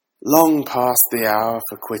Long past the hour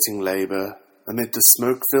for quitting labour, amid the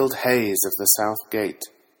smoke-filled haze of the south gate,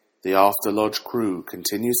 the after-lodge crew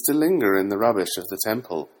continues to linger in the rubbish of the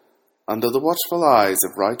temple, under the watchful eyes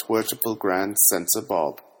of Right Worshipful Grand Censor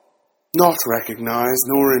Bob. Not recognised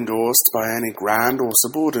nor endorsed by any grand or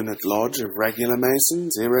subordinate lodge of regular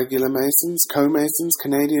Masons, irregular Masons, co-Masons,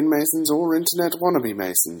 Canadian Masons, or Internet wannabe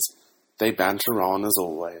Masons, they banter on as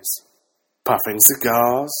always. Puffing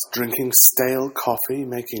cigars, drinking stale coffee,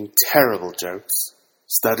 making terrible jokes,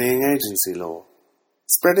 studying agency law,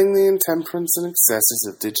 spreading the intemperance and excesses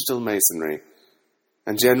of digital masonry,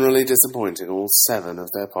 and generally disappointing all 7 of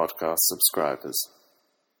their podcast subscribers.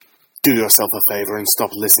 Do yourself a favour and stop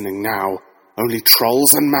listening now. Only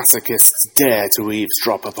trolls and masochists dare to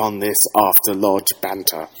eavesdrop upon this after-lodge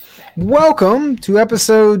banter. Welcome to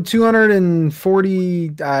episode 240.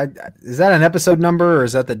 Is that an episode number, or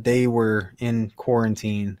is that the day we're in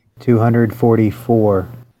quarantine? 244.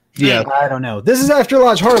 Yeah, I don't know. This is After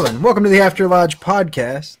Lodge Harlan. Welcome to the After Lodge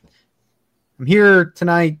podcast. I'm here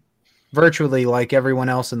tonight virtually like everyone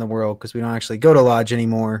else in the world because we don't actually go to Lodge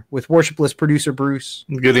anymore, with worshipless producer Bruce.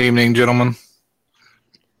 Good evening, gentlemen.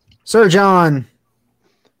 Sir John.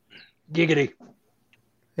 Giggity.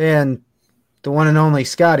 And the one and only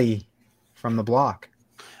Scotty from the block.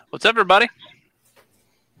 What's up, everybody?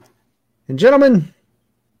 And gentlemen,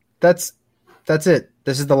 that's it.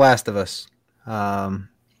 This is The Last of Us.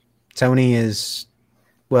 Tony is,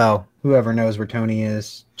 well, whoever knows where Tony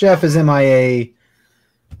is. Jeff is MIA.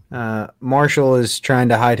 Marshall is trying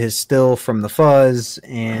to hide his still from the fuzz,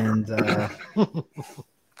 and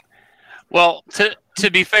well, to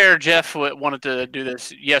be fair, Jeff wanted to do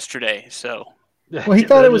this yesterday, so well, he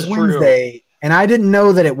thought it was Wednesday, and I didn't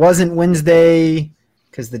know that it wasn't Wednesday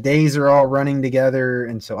because the days are all running together,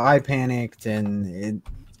 and so I panicked, and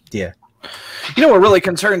yeah. You know what really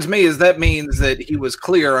concerns me is that means that he was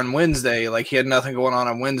clear on Wednesday, like he had nothing going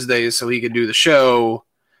on Wednesdays, so he could do the show.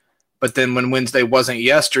 But then when Wednesday wasn't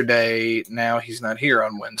yesterday, now he's not here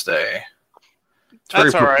on Wednesday. It's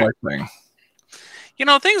that's all right. perplexing. You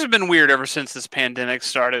know, things have been weird ever since this pandemic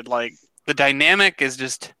started. Like, the dynamic is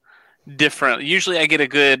just different. Usually I get a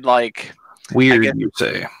good, like... Weird, you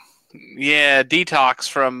say. Yeah, detox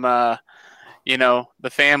from, the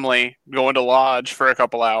family going to Lodge for a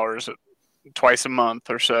couple hours twice a month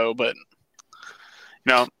or so. But,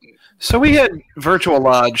 So we had virtual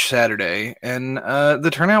Lodge Saturday, and the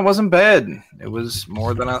turnout wasn't bad. It was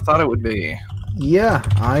more than I thought it would be. Yeah,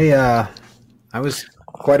 I was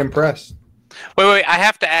quite impressed. Wait, I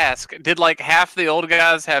have to ask. Did, like, half the old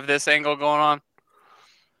guys have this angle going on?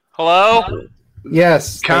 Hello?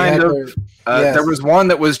 Yes. Kind of. Yes. There was one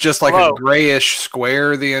that was just like Hello? a grayish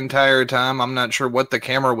square the entire time. I'm not sure what the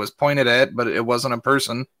camera was pointed at, but it wasn't a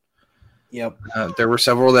person. Yep. There were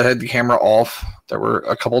several that had the camera off. There were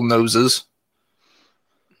a couple noses.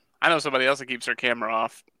 I know somebody else that keeps their camera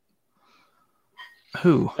off.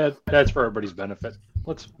 Who? That's for everybody's benefit.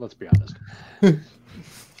 Let's be honest.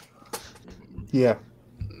 Yeah.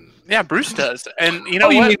 Yeah, Bruce does. And you know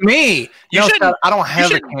You what? mean me? You shouldn't- I don't have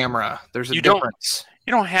you a shouldn't- camera. There's a you don't- difference.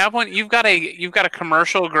 You don't have one? You've got a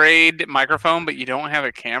commercial grade microphone, but you don't have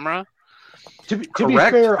a camera? To be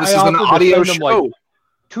Correct. fair, This I is an offered to audio send him, show. like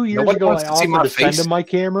 2 years Nobody ago. wants I to see my offered to send face. him my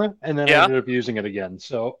camera, and then Yeah. I ended up using it again.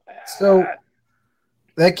 So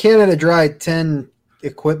That Canada Dry 10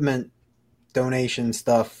 equipment donation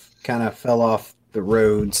stuff kind of fell off the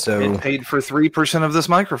road. So It paid for 3% of this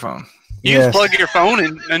microphone. You Yes. just plug your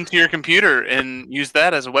phone into your computer and use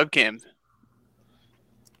that as a webcam.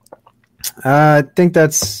 I think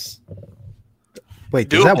that's. Wait,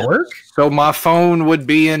 does that Doable. work? So my phone would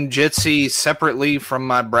be in Jitsi separately from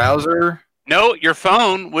my browser. No, your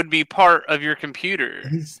phone would be part of your computer.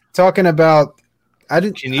 He's talking about.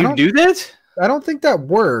 Can you do that? I don't think that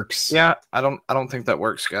works. Yeah, I don't think that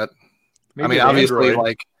works, Scott. maybe I mean, an obviously, Android.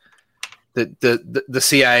 like the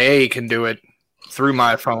CIA can do it through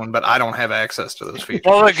my phone, but I don't have access to those features.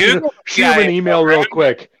 Well, the Google Shoot him an email real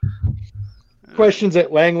quick. Questions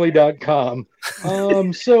at langley.com.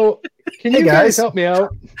 So can Hey, you guys. guys help me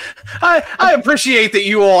out? I appreciate that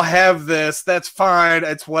you all have this. That's fine.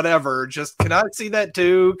 It's whatever. Just can I see that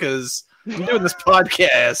too? Because I'm doing this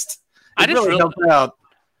podcast. I It just really really- helped out.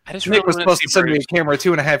 I just Nick really was wanna supposed see to send me a Bruce. camera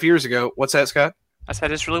 2.5 years ago. What's that, Scott? I said,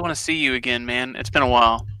 I just really want to see you again, man. It's been a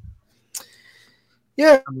while.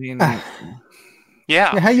 Yeah. I mean, Yeah.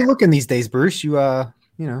 Yeah, how you looking these days, Bruce? You the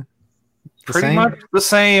pretty same? much the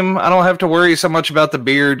same. I don't have to worry so much about the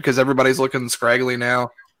beard because everybody's looking scraggly now.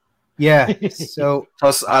 Yeah. So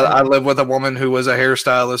Plus, I live with a woman who was a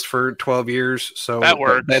hairstylist for 12 years, so That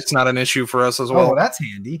works. that's not an issue for us as well. that's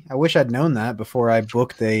handy. I wish I'd known that before I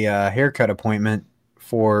booked a haircut appointment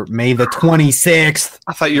for May the 26th.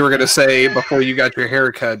 I thought you were going to say before you got your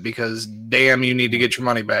haircut because damn, you need to get your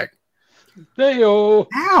money back. Heyo.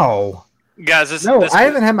 Ow. Guys, No, I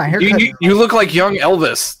haven't had my hair cut. You look like young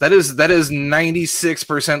Elvis. That is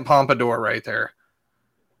 96% pompadour right there.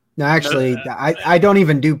 No, actually, I don't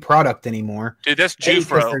even do product anymore. dude, that's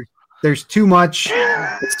Jufro. There's too much.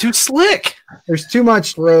 It's too slick. There's too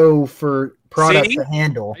much row for product See? to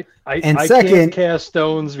handle. I second- can't cast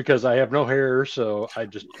stones because I have no hair, so I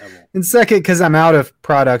won't. And second, because I'm out of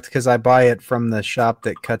product because I buy it from the shop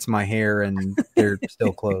that cuts my hair and they're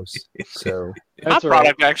still closed. So My That's all right.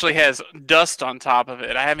 product actually has dust on top of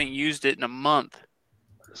it. I haven't used it in a month.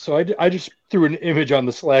 So I just threw an image on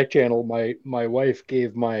the Slack channel. My wife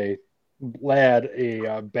gave my lad a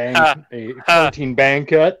quarantine bang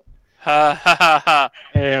cut, Ha ha ha ha.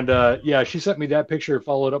 and yeah, she sent me that picture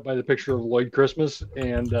followed up by the picture of Lloyd Christmas,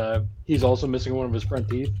 and he's also missing one of his front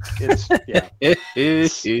teeth. It's yeah,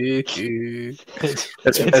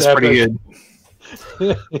 That's pretty good.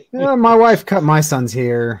 yeah, my wife cut my son's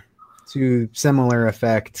hair to similar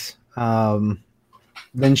effect.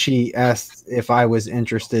 Then she asked if I was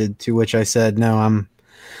interested, to which I said, no, I'm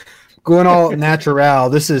going all natural.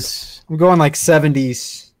 I'm going like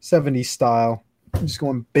 70s style. I'm just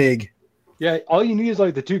going big. Yeah, all you need is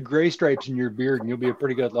like the 2 gray stripes in your beard, and you'll be a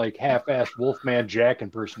pretty good like half-assed Wolfman Jack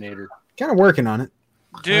impersonator. Kind of working on it.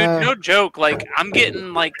 Dude, no joke. Like, I'm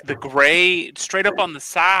getting like the gray straight up on the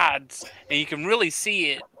sides, and you can really see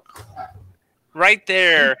it right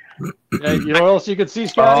there. Yeah, you know what else you can see,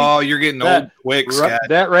 Scotty? Oh, you're getting That- old quick, Scott.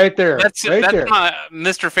 That right there. That's right there. my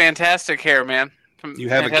Mr. Fantastic hair, man. From You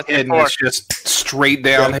have a Fantastic kid and Four. it's just straight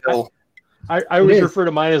downhill. I always is. refer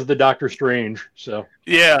to mine as the Doctor Strange. So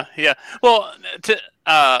Yeah. Well,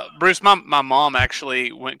 Bruce, my mom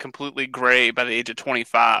actually went completely gray by the age of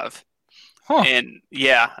 25. Huh. And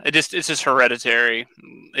yeah, it's just hereditary.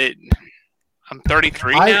 I'm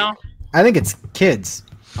 33 I- now. I think it's kids.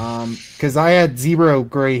 Because I had 0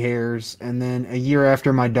 gray hairs, and then a year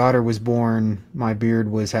after my daughter was born, my beard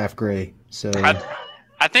was half gray. So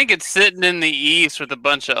I think it's sitting in the east with a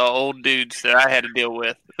bunch of old dudes that I had to deal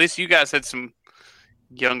with. At least you guys had some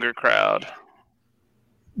younger crowd.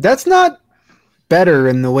 that's not better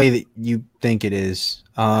in the way that you think it is.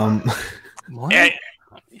 What? Yeah,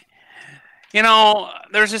 you know,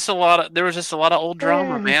 there was just a lot of old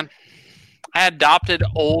drama, man. I adopted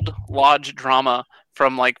old lodge drama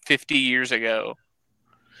from like 50 years ago.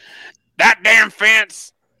 That damn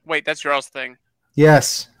fence. Wait, that's your else thing.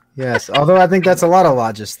 Yes. Although I think that's a lot of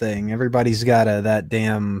lodges thing. Everybody's got that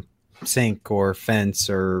damn sink or fence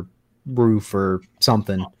or roof or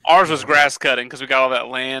something. Ours was grass cutting because we got all that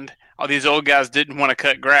land. All these old guys didn't want to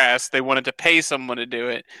cut grass. They wanted to pay someone to do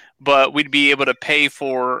it, but we'd be able to pay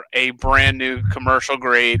for a brand new commercial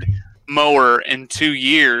grade mower in 2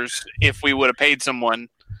 years if we would have paid someone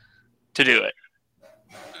to do it.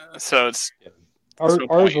 So it's ours no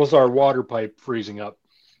point. was our water pipe freezing up.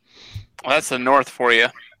 well, that's the north for you.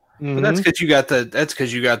 But that's because you got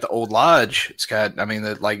the old lodge, Scott. I mean,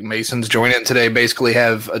 like Masons join in today basically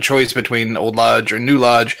have a choice between old lodge or new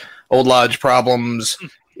lodge. Old lodge problems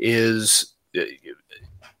is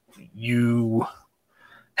you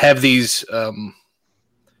have these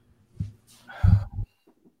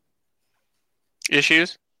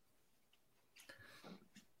Issues?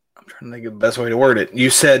 I'm trying to think of the best way to word it. You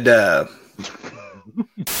said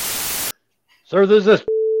So there's this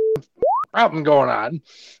problem going on.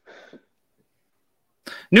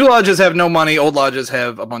 new lodges have no money, old lodges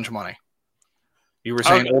have a bunch of money. You were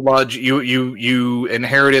saying Okay. old lodge, you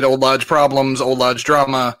inherited old lodge problems, old lodge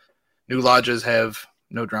drama. New lodges have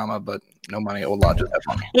no drama, but no money. Old lodges have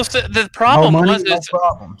money. Well, so the problem no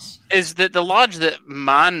problems. is that the lodge that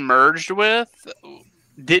mine merged with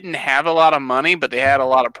didn't have a lot of money, but they had a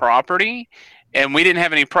lot of property, and we didn't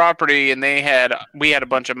have any property, and we had a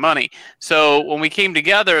bunch of money. So when we came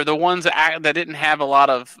together, the ones that didn't have a lot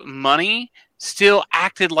of money still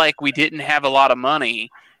acted like we didn't have a lot of money,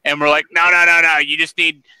 and we're like, no, you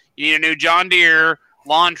need a new John Deere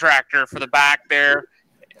lawn tractor for the back there.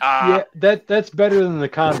 Yeah, that's better than the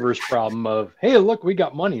converse problem of, hey, look, we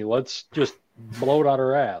got money. Let's just blow it out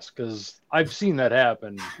our ass. Because I've seen that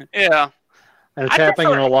happen. Yeah. And it's I happening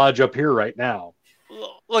prefer- in a lodge up here right now.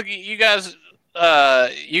 Look, you guys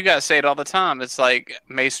say it all the time. It's like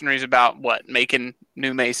masonry's about what? Making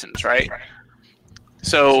new masons, right?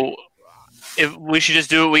 So if we should just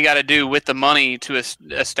do what we got to do with the money to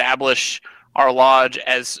establish our lodge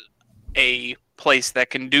as a place that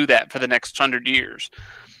can do that for the next 100 years.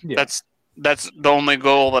 Yeah. That's the only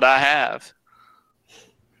goal that I have.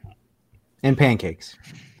 And pancakes.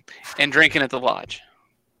 And drinking at the lodge.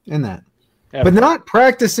 And that. but not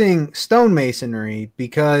practicing stonemasonry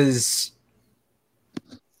because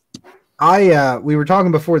we were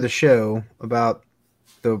talking before the show about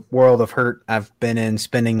the world of hurt I've been in,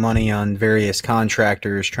 spending money on various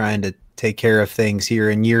contractors trying to take care of things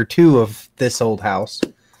here in year 2 of this old house.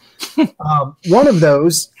 One of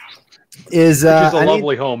those is which is a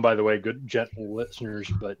lovely home, by the way, good gentle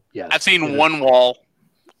listeners. But yes, I've seen one wall.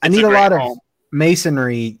 I It's need a great lot of home.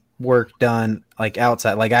 masonry work done, like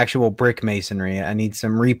outside, like actual brick masonry. I need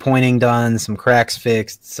some repointing done, some cracks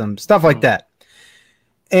fixed, some stuff like that.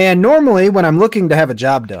 And normally when I'm looking to have a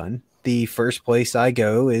job done, the first place I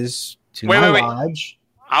go is to my lodge.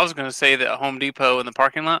 I was going to say the Home Depot in the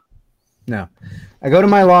parking lot. No. I go to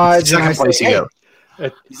my lodge and I Second place say, you hey,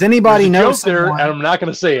 go. does anybody know there? someone? And I'm not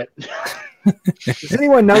going to say it. Does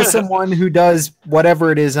anyone know someone who does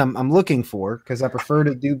whatever it is I'm looking for? Because I prefer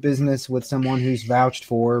to do business with someone who's vouched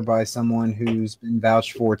for by someone who's been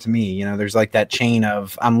vouched for to me. You know, there's like that chain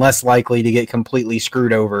of I'm less likely to get completely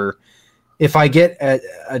screwed over if I get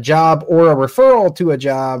a job or a referral to a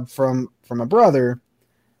job from a brother.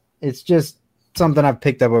 It's just something I've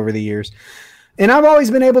picked up over the years. And I've always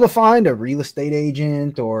been able to find a real estate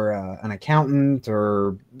agent or an accountant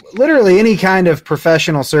or literally any kind of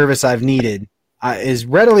professional service I've needed is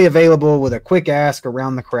readily available with a quick ask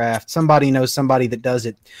around the craft. Somebody knows somebody that does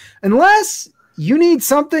it. Unless you need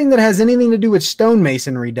something that has anything to do with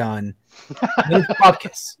stonemasonry done. It's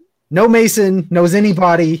Bupkis. No mason knows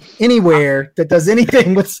anybody anywhere that does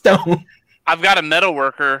anything with stone. I've got a metal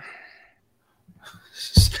worker.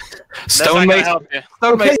 Stonemason.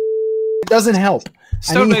 Okay, it doesn't help.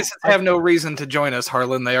 Stonemasons have no reason to join us,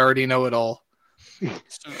 Harlan. They already know it all.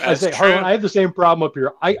 I say, Harlan, I have the same problem up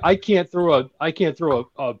here. I can't throw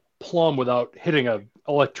a plumb without hitting an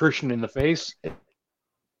electrician in the face.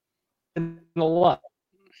 And a lot.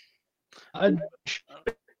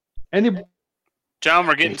 John,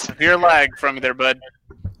 we're getting severe lag from you there, bud.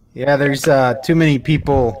 Yeah, there's too many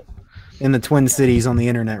people in the Twin Cities on the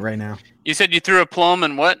internet right now. You said you threw a plumb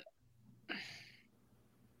and what?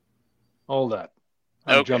 Hold up.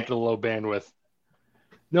 I Okay. jumped to low bandwidth.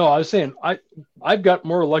 No, I was saying I've got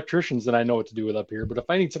more electricians than I know what to do with up here. But if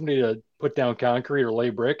I need somebody to put down concrete or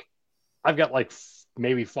lay brick, I've got like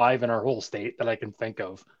maybe 5 in our whole state that I can think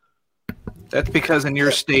of. That's because in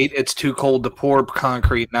your state, it's too cold to pour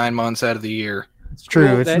concrete 9 months out of the year. It's true.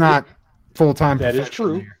 Well, it's that not full-time. That is professional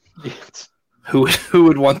true. here. Who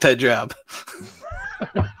would want that job?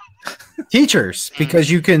 Teachers,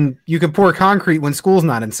 because you can pour concrete when school's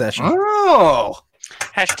not in session. Oh,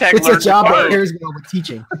 Hashtag It's learn a job to that code. pairs well with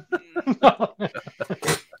teaching.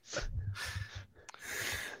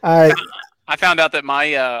 I found out that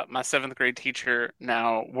my my 7th grade teacher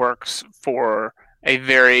now works for a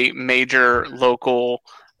very major local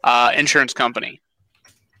insurance company.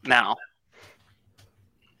 Now,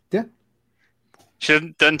 Yeah.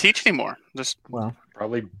 she doesn't teach anymore. Just well,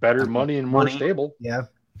 Probably better money and more Money. stable. yeah.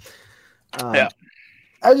 Yeah.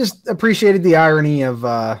 I just appreciated the irony of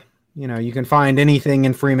you can find anything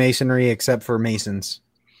in Freemasonry except for Masons.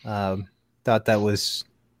 Thought that was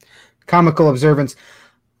comical observance.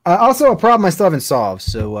 Also, a problem I still haven't solved.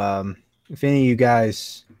 So, if any of you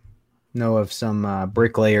guys know of some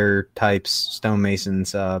bricklayer types,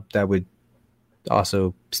 stonemasons, that would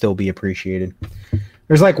also still be appreciated.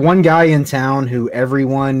 There's like one guy in town who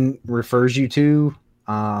everyone refers you to,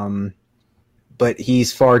 but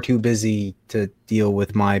he's far too busy to deal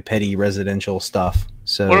with my petty residential stuff.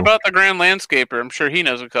 So, what about the grand landscaper? I'm sure he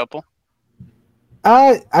knows a couple.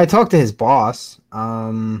 I talked to his boss,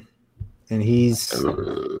 and he,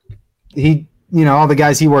 all the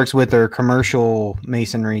guys he works with are commercial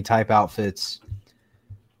masonry type outfits.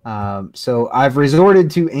 So I've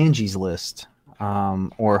resorted to Angie's List,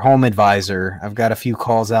 or Home Advisor. I've got a few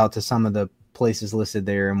calls out to some of the places listed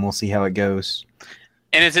there, and we'll see how it goes.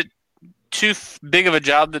 And is it too big of a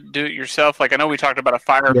job to do it yourself? Like I know we talked about a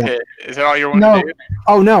fire Yeah. pit. Is that all you're wanting to do?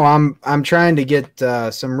 Oh no, I'm trying to get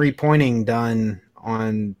some repointing done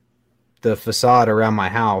on the facade around my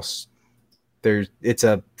house. It's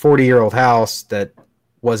a 40-year-old house that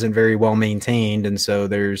wasn't very well maintained, and so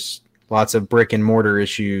there's lots of brick and mortar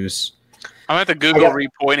issues. I'm at the Google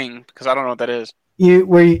repointing because I don't know what that is.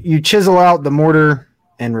 You chisel out the mortar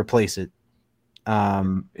and replace it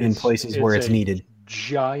in places where it's a needed.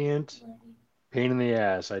 Giant pain in the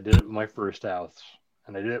ass. I did it with my first house,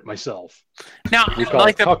 and I did it myself. Now, We call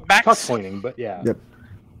like it the tuck pointing, but yeah. Yep.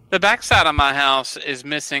 The backside of my house is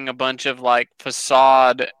missing a bunch of like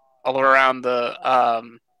facade all around the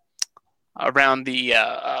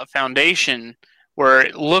foundation, where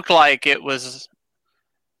it looked like it was.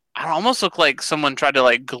 It almost looked like someone tried to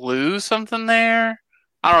like glue something there,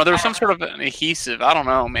 I don't know. There was some sort of an adhesive. I don't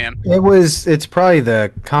know, man. It's probably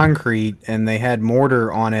the concrete, and they had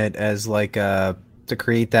mortar on it as like to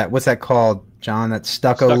create that. What's that called, John? That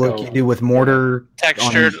stucco look you do with mortar.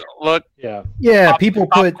 Textured look. Yeah. Yeah, people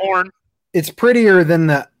put. Popcorn. It's prettier than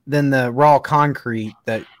the raw concrete.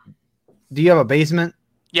 That. Do you have a basement?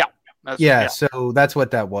 Yeah. So that's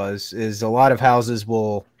what that was. Is a lot of houses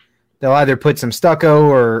they'll either put some stucco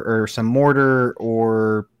or some mortar,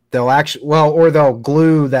 or they'll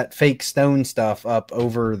glue that fake stone stuff up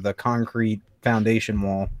over the concrete foundation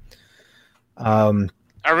wall. Our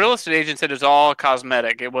real estate agent said it was all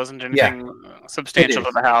cosmetic. It wasn't anything substantial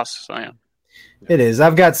to the house. So yeah. It is.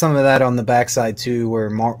 I've got some of that on the backside too, where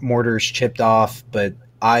mortar's chipped off, but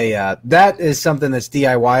that is something that's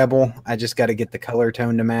DIY-able. I just got to get the color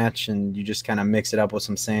tone to match, and you just kind of mix it up with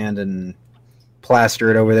some sand and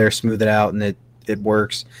plaster it over there, smooth it out, and it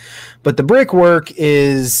works. But the brickwork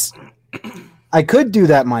is, I could do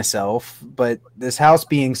that myself, but this house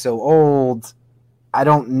being so old, I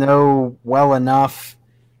don't know well enough.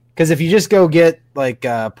 Because if you just go get like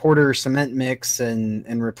Porter cement mix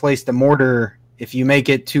and replace the mortar, if you make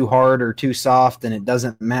it too hard or too soft and it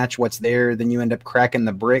doesn't match what's there, then you end up cracking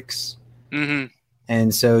the bricks. Mm-hmm.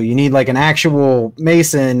 And so you need like an actual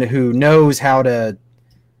mason who knows how to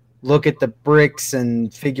look at the bricks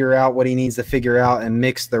and figure out what he needs to figure out and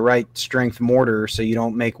mix the right strength mortar so you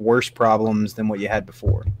don't make worse problems than what you had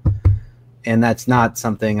before. And that's not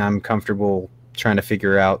something I'm comfortable trying to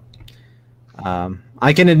figure out.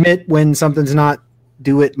 I can admit when something's not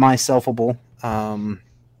do-it-myselfable.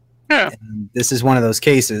 This is one of those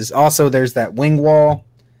cases. Also, there's that wing wall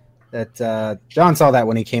that John saw that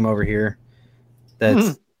when he came over here.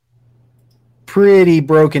 That's pretty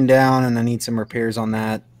broken down, and I need some repairs on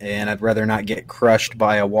that. And I'd rather not get crushed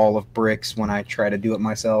by a wall of bricks when I try to do it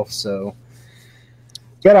myself. So,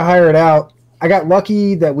 got to hire it out. I got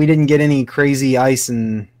lucky that we didn't get any crazy ice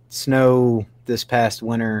and snow this past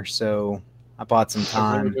winter, so I bought some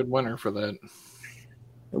time. A really good winter for that.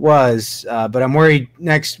 It was, but I'm worried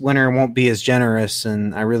next winter won't be as generous,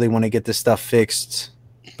 and I really want to get this stuff fixed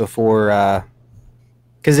before.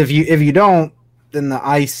 Because if you don't, then the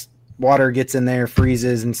ice water gets in there,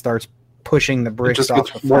 freezes, and starts pushing the bricks off. It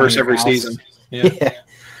just gets worse every season. Yeah.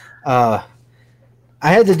 I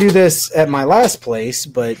had to do this at my last place,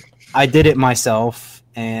 but I did it myself,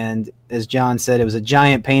 and as John said, it was a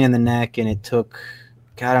giant pain in the neck, and it took.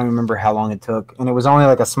 God, I don't remember how long it took, and it was only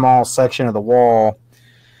like a small section of the wall.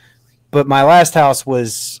 But my last house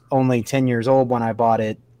was only 10 years old when I bought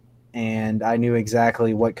it, and I knew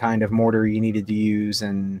exactly what kind of mortar you needed to use,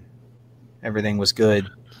 and everything was good.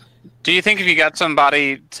 Do you think if you got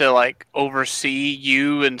somebody to like oversee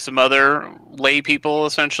you and some other lay people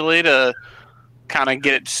essentially to kind of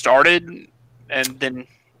get it started, and then?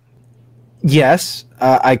 Yes,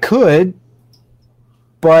 I could,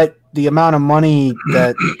 but the amount of money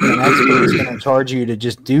that an expert is going to charge you to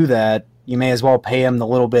just do that, you may as well pay him the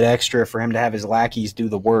little bit extra for him to have his lackeys do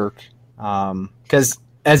the work. Because,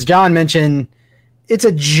 as John mentioned, it's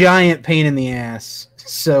a giant pain in the ass.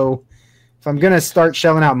 So, if I'm going to start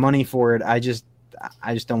shelling out money for it, I just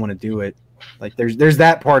don't want to do it. Like, there's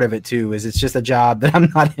that part of it, too, is it's just a job that I'm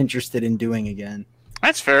not interested in doing again.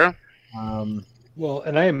 That's fair. Well,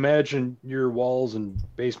 and I imagine your walls and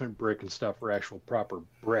basement brick and stuff are actual proper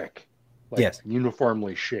brick. Like yes.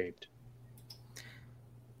 Uniformly shaped.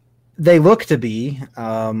 They look to be.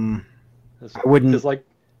 I wouldn't. Because, like,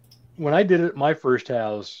 when I did it at my first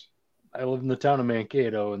house, I live in the town of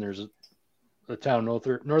Mankato, and there's a town north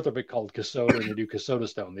of it called Kasota, and they do Kasota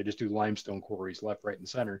stone. They just do limestone quarries left, right, and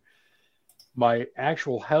center. My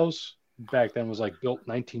actual house back then was like built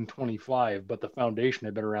 1925, but the foundation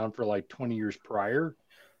had been around for like 20 years prior.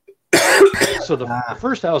 So the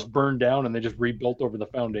first house burned down, and they just rebuilt over the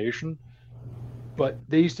foundation. But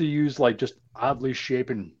they used to use like just oddly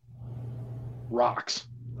shapen rocks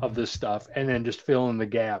of this stuff, and then just fill in the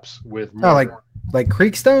gaps with like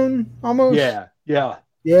creekstone almost. Yeah.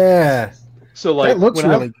 So like that looks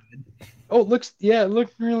really good. Oh, it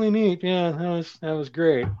looked really neat. Yeah, that was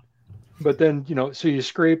great. But then, so you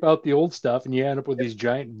scrape out the old stuff, and you end up with these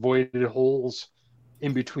giant voided holes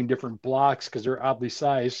in between different blocks because they're oddly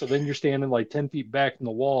sized. So then you're standing like 10 feet back from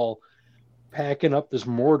the wall, packing up this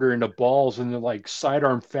mortar into balls, and they're like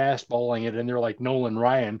sidearm fastballing it, and they're like Nolan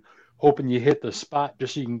Ryan, hoping you hit the spot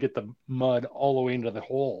just so you can get the mud all the way into the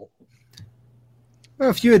hole.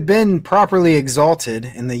 Well, if you had been properly exalted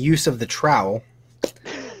in the use of the trowel,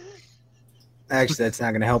 actually, that's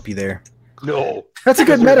not going to help you there. No. That's a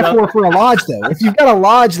good metaphor for a lodge, though. If you've got a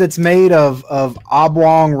lodge that's made of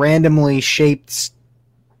oblong, randomly shaped,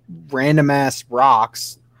 random-ass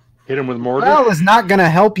rocks, Hit him with mortar. Well, is not going to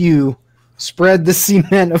help you spread the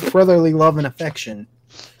cement of brotherly love and affection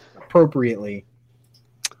appropriately.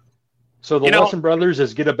 So the Lawson brothers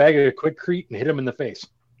is get a bag of Quikrete and hit him in the face.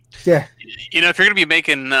 Yeah. You know, if you're going to be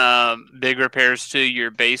making big repairs to your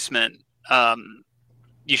basement,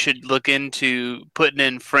 you should look into putting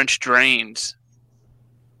in French drains.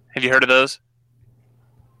 Have you heard of those?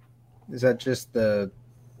 Is that just the...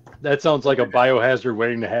 That sounds like a biohazard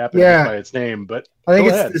waiting to happen by its name, but I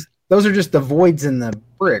think those are just the voids in the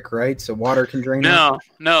brick, right? So water can drain out?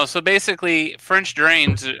 No. So basically, French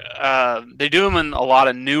drains, they do them in a lot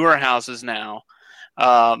of newer houses now.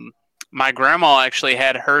 My grandma actually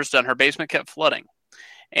had hers done. Her basement kept flooding.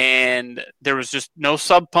 And there was just no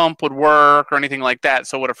sub pump would work or anything like that.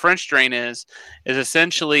 So what a French drain is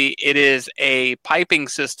essentially it is a piping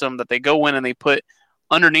system that they go in and they put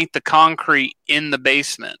underneath the concrete in the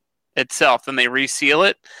basement itself, and they reseal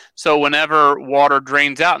it. So whenever water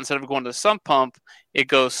drains out, instead of going to the sump pump, it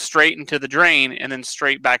goes straight into the drain and then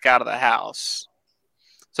straight back out of the house.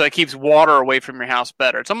 So it keeps water away from your house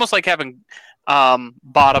better. It's almost like having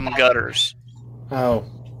bottom gutters. Oh.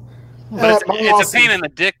 But it's a pain in the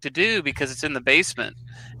dick to do because it's in the basement,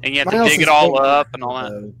 and you have to dig it all up and all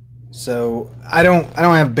that. So I don't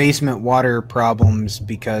have basement water problems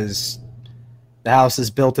because the house is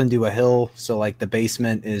built into a hill, so like the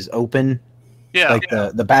basement is open. Yeah. Like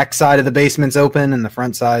the back side of the basement's open and the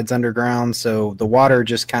front side's underground, so the water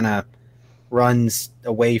just kind of runs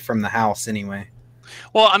away from the house anyway.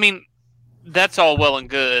 Well, I mean, that's all well and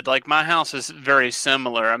good. Like my house is very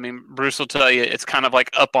similar. I mean, Bruce will tell you it's kind of like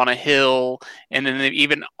up on a hill, and then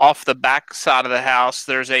even off the back side of the house,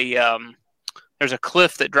 there's a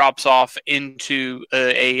cliff that drops off into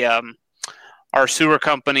our sewer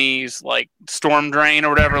company's like storm drain or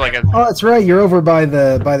whatever. Oh, that's right. You're over by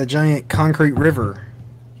the giant concrete river,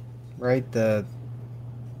 right? There's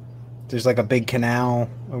like a big canal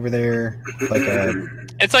over there, like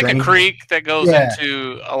It's like a creek that goes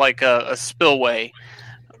into a spillway.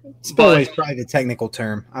 Spillway is probably the technical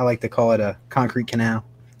term. I like to call it a concrete canal.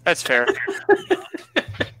 That's fair.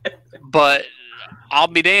 But I'll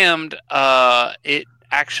be damned. It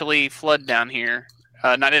actually flooded down here.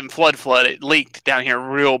 Not even flood. It leaked down here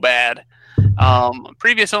real bad.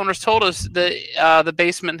 Previous owners told us that the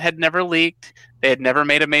basement had never leaked. They had never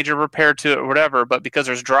made a major repair to it or whatever. But because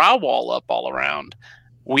there's drywall up all around,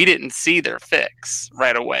 we didn't see their fix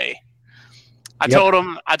right away. I told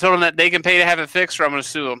them that they can pay to have it fixed, or I'm going to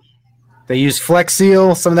sue them. They use Flex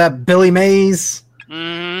Seal, some of that Billy Mays.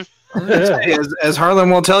 Mm-hmm. As Harlan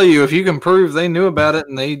will tell you, if you can prove they knew about it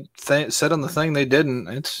and they said on the thing they didn't,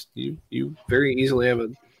 it's you very easily have a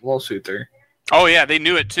lawsuit there. Oh yeah, they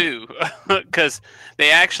knew it too, because they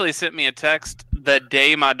actually sent me a text the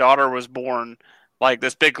day my daughter was born, like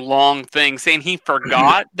this big long thing saying he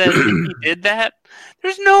forgot that he did that.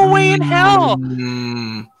 There's no way in hell.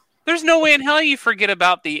 There's no way in hell you forget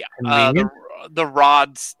about the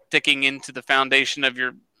rod sticking into the foundation of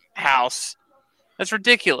your house. That's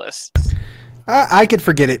ridiculous. I could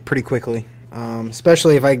forget it pretty quickly,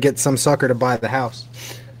 especially if I get some sucker to buy the house.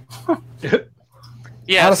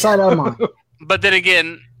 Yeah, out of sight, out of mind. But then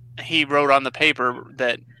again, he wrote on the paper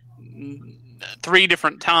that 3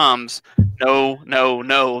 different times, no,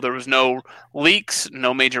 there was no leaks,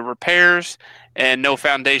 no major repairs, and no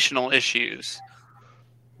foundational issues.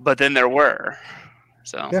 But then there were.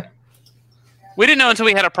 So we didn't know until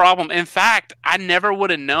we had a problem. In fact, I never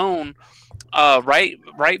would have known. Right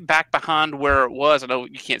back behind where it was. I know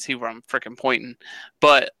you can't see where I'm freaking pointing,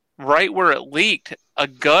 but right where it leaked, a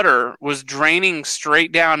gutter was draining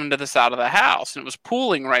straight down into the side of the house, and it was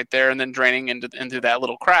pooling right there and then draining into that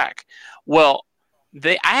little crack. Well,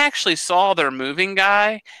 I actually saw their moving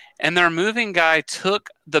guy, and their moving guy took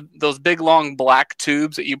those big long black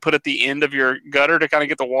tubes that you put at the end of your gutter to kind of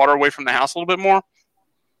get the water away from the house a little bit more.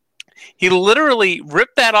 He literally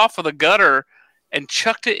ripped that off of the gutter and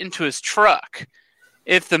chucked it into his truck.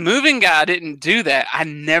 If the moving guy didn't do that, I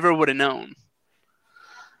never would have known.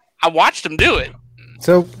 I watched him do it.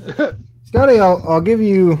 So, Scotty, I'll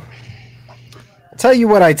tell you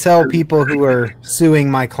what I tell people who are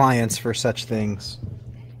suing my clients for such things.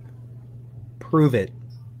 Prove it.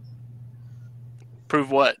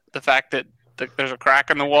 Prove what? The fact that there's a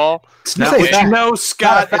crack in the wall? It's not what you know,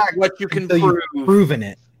 Scott. It's what you can prove. You've proven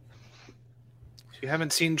it. If you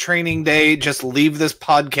haven't seen Training Day, just leave this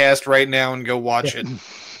podcast right now and go watch it.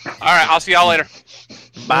 All right, I'll see y'all later.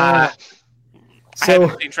 Bye. I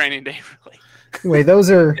haven't seen Training Day really. Anyway,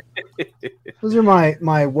 those are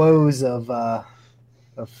my woes of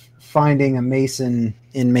finding a mason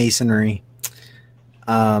in masonry,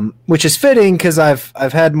 which is fitting because I've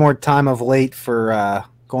had more time of late for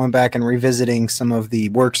going back and revisiting some of the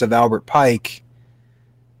works of Albert Pike,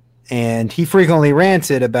 and he frequently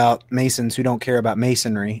ranted about Masons who don't care about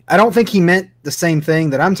Masonry. I don't think he meant the same thing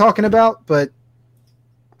that I'm talking about, but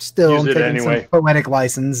still Use it taking anyway. some poetic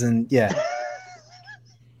license, and yeah.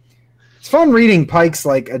 It's fun reading Pike's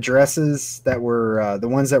like addresses that were the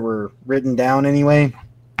ones that were written down anyway,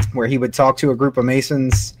 where he would talk to a group of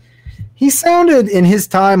Masons. He sounded in his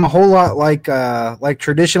time a whole lot like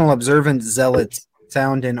traditional observant zealots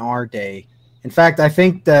sound in our day. In fact, I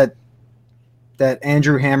think that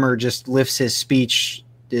Andrew Hammer just lifts his speech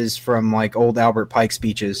is from like old Albert Pike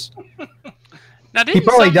speeches. Now, He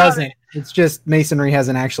probably doesn't. It's just Masonry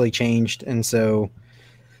hasn't actually changed, and so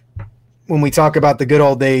when we talk about the good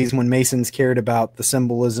old days when Masons cared about the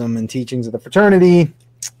symbolism and teachings of the fraternity,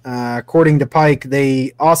 according to Pike,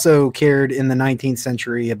 they also cared in the 19th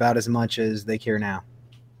century about as much as they care now.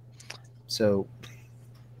 So,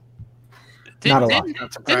 not a lot.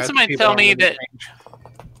 Didn't somebody tell me that?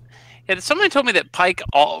 Yeah, somebody told me that Pike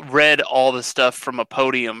read all the stuff from a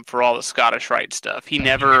podium for all the Scottish Rite stuff. He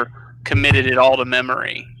never committed it all to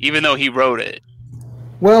memory, even though he wrote it.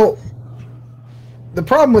 Well, the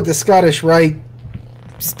problem with the Scottish Rite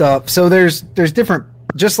stuff, so there's different,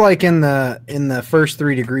 just like in the first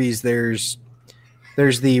 3 degrees, there's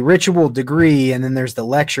the ritual degree, and then there's the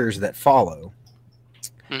lectures that follow.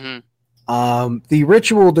 Mm-hmm. The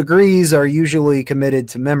ritual degrees are usually committed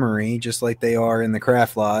to memory, just like they are in the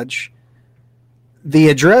Craft Lodge. The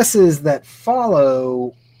addresses that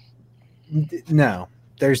follow, no,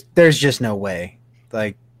 there's just no way.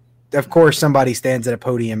 Like, of course, somebody stands at a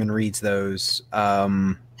podium and reads those.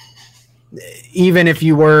 Even if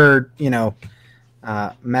you were,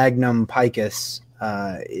 Magnum Picus,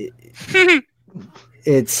 it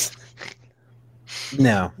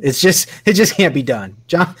just can't be done.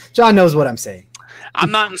 John knows what I'm saying.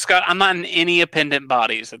 I'm not in any appendant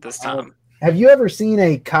bodies at this time. Have you ever seen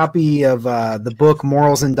a copy of the book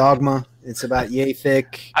Morals and Dogma? It's about yay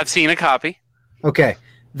thick. I've seen a copy. Okay,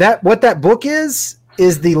 what that book is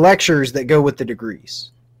the lectures that go with the degrees.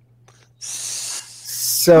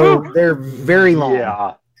 So they're very long.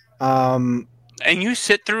 Yeah. And you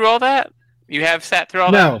sit through all that? You have sat through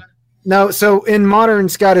all that? No. So in modern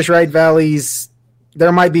Scottish Rite Valleys,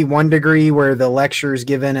 there might be 1 degree where the lecture is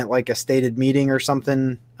given at like a stated meeting or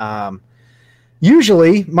something.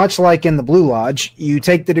 Usually, much like in the Blue Lodge, you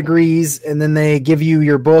take the degrees and then they give you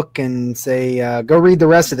your book and say, go read the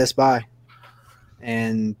rest of this, bye.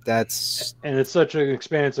 And it's such an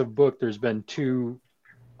expansive book. There's been 2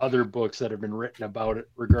 other books that have been written about it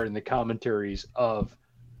regarding the commentaries of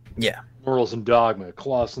Morals and Dogma,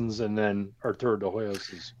 Clausen's and then Arturo de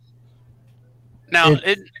Hoyos's. Now,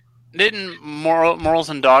 didn't Morals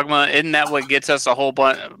and Dogma, isn't that what gets us a whole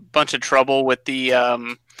bunch of trouble with the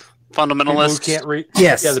fundamentalists? Can't read,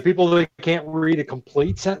 yes. Yeah, the people that can't read a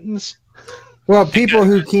complete sentence. Well, people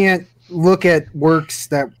who can't look at works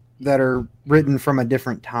that are written from a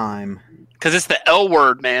different time. Because it's the L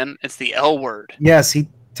word, man. It's the L word. Yes, he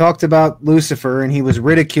talked about Lucifer, and he was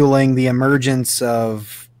ridiculing the emergence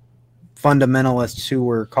of fundamentalists who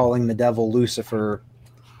were calling the devil Lucifer,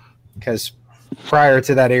 because prior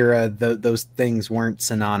to that era, those things weren't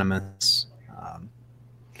synonymous.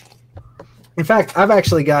 In fact, I've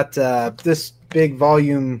actually got this big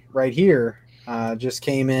volume right here. Just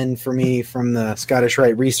came in for me from the Scottish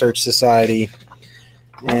Rite Research Society.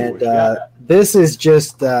 And this is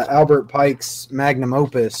just Albert Pike's magnum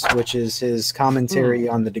opus, which is his commentary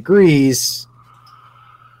on the degrees,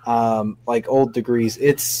 like old degrees.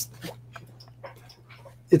 It's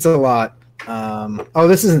a lot.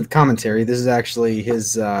 This isn't commentary. This is actually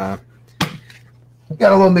his. Got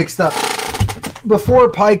a little mixed up. Before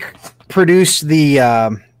Pike produced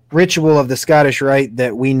the ritual of the Scottish Rite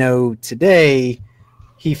that we know today,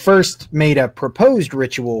 he first made a proposed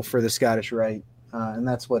ritual for the Scottish Rite. And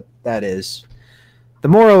that's what that is. The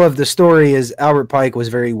moral of the story is Albert Pike was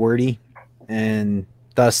very wordy, and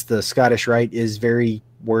thus the Scottish Rite is very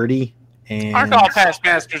wordy. And aren't all past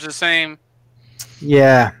masters the same?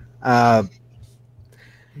 Yeah. Yeah.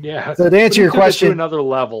 So to answer your question, to another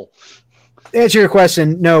level. To answer your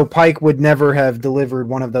question, no, Pike would never have delivered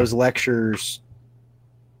one of those lectures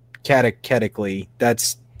catechetically.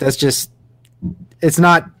 That's just, it's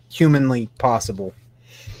not humanly possible.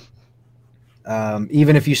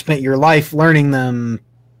 Even if you spent your life learning them,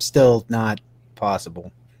 still not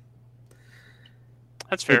possible.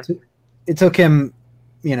 That's fair. It took him,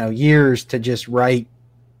 years to just write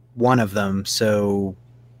one of them. So,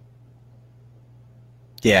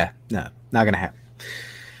 yeah, no, not going to happen.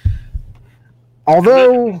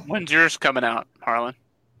 Although, when's yours coming out, Harlan?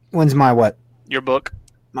 When's my what? Your book?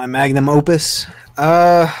 My magnum opus.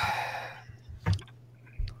 I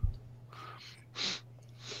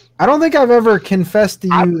don't think I've ever confessed to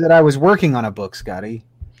you that I was working on a book, Scotty.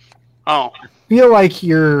 Oh, I feel like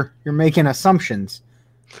you're making assumptions.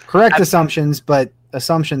 Correct assumptions, but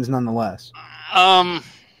assumptions nonetheless. And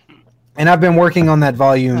I've been working on that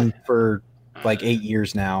volume for like 8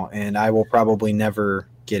 years now, and I will probably never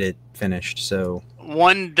get it finished. So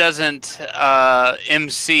one doesn't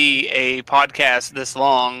MC a podcast this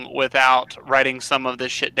long without writing some of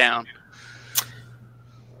this shit down.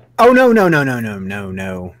 Oh no.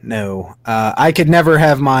 I could never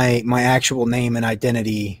have my actual name and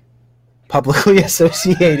identity publicly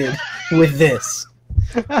associated with this.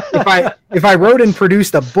 If I wrote and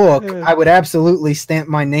produced a book, I would absolutely stamp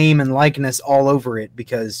my name and likeness all over it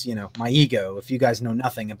because, you know, my ego, if you guys know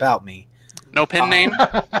nothing about me. No pen name?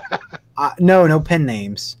 No pen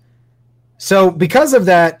names. So because of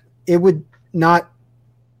that, it would not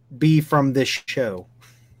be from this show.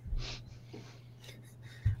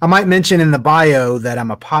 I might mention in the bio that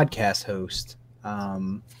I'm a podcast host,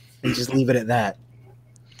 and just leave it at that.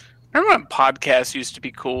 Remember when podcasts used to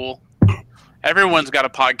be cool? Everyone's got a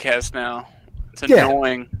podcast now. It's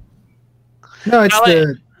annoying. No, it's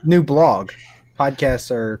the new blog.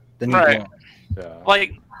 Podcasts are the new blog. Yeah.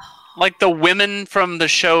 Like the women from the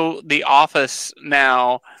show The Office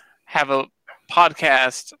now have a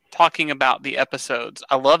podcast talking about the episodes.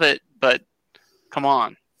 I love it, but come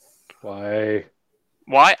on. Why?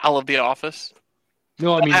 I love The Office.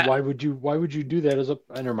 No, I mean, why would you do that as a?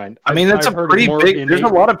 Never mind. I mean, that's a pretty big. There's a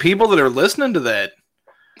lot of people that are listening to that.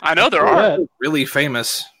 I know there are. Really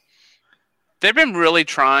famous. They've been really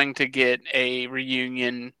trying to get a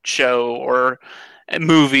reunion show or a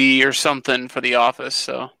movie or something for The Office.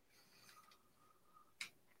 So,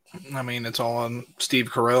 I mean, it's all on Steve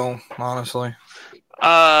Carell, honestly.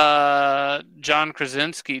 John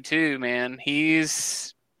Krasinski too, man.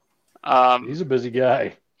 He's a busy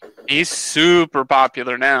guy. He's super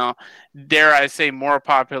popular now. Dare I say more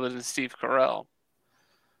popular than Steve Carell?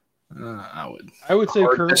 I would say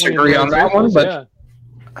currently disagree on that one, but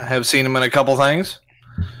I have seen him in a couple things.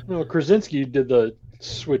 No, Krasinski did the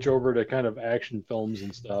switch over to kind of action films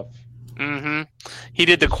and stuff. Mm-hmm. He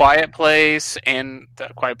did The Quiet Place and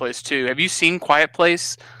The Quiet Place 2. Have you seen Quiet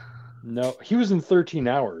Place? No, he was in 13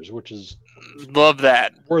 Hours, which is love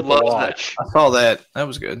that. Worth a watch. I saw that. That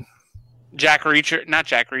was good. Jack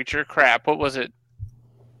Reacher. Crap. What was it?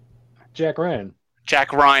 Jack Ryan.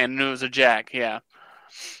 Jack Ryan. Knew it was a Jack. Yeah.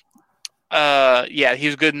 Yeah, he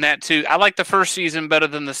was good in that too. I like the first season better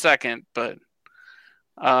than the second, but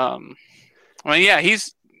I mean, yeah,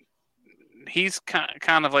 he's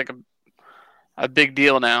kind of like a big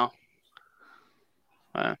deal now.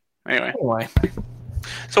 Anyway.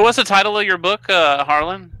 So, what's the title of your book,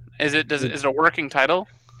 Harlan? Is it a working title?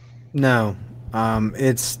 No,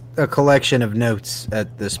 it's a collection of notes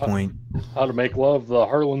at this point. How to Make Love the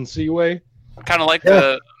Harlan Seaway. Kind of like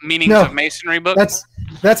the Meanings of Masonry book.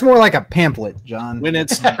 That's more like a pamphlet, John. When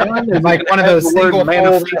it's done, it's like one of those single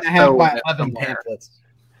 4.5 by 11 pamphlets.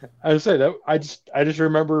 I would say that I just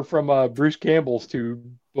remember from Bruce Campbell's two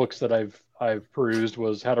books that I've perused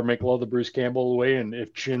was How to Make Love the Bruce Campbell Way and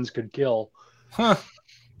If Chins Could Kill. Huh.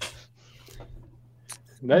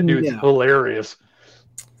 That dude's hilarious.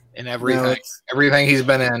 In everything he's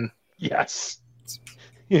been in. Yes.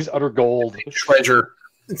 He's utter gold. Treasure.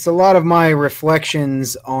 It's a lot of my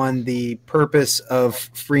reflections on the purpose of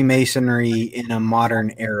Freemasonry in a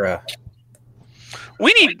modern era.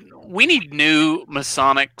 We need new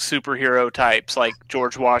Masonic superhero types like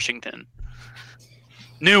George Washington.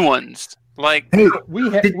 New ones. Like we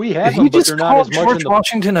have them, but they're not as much. George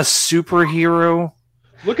Washington a superhero?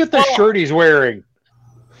 Look at the shirt he's wearing.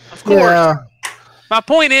 Of course. Yeah. My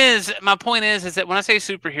point is that when I say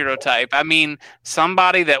superhero type, I mean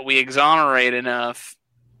somebody that we exonerate enough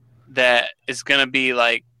that is going to be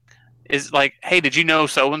like, hey, did you know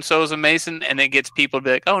so-and-so is a Mason? And it gets people to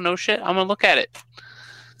be like, oh, no shit, I'm going to look at it.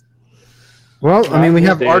 Well, I mean, we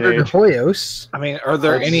have Arthur de Hoyos. I mean, are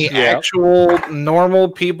there any actual normal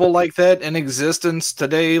people like that in existence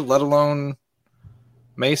today, let alone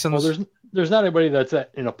Masons? Well, there's not anybody that's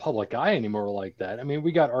in a public eye anymore like that. I mean,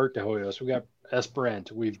 we got Art de Hoyos, we got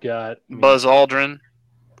Esperant, we've got Buzz Aldrin.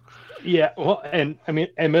 Yeah, well, and I mean,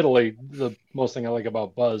 admittedly, the most thing I like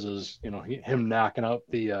about Buzz is, you know, him knocking out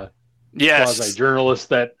the quasi-journalist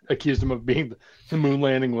that accused him of being the moon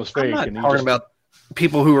landing was fake. I'm not talking about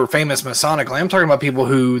people who are famous Masonically. I'm talking about people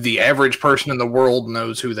who the average person in the world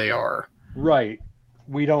knows who they are. Right.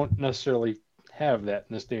 We don't necessarily have that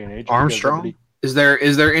in this day and age. Armstrong? Is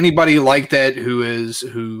there anybody like that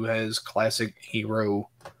who has classic hero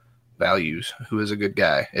values. Who is a good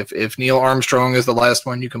guy? If Neil Armstrong is the last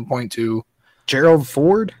one you can point to, Gerald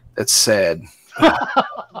Ford. that's sad.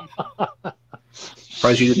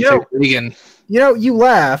 Surprised you didn't say Reagan. You know, you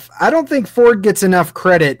laugh. I don't think Ford gets enough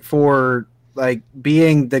credit for like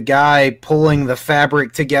being the guy pulling the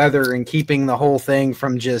fabric together and keeping the whole thing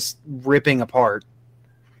from just ripping apart.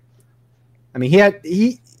 I mean,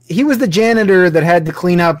 he was the janitor that had to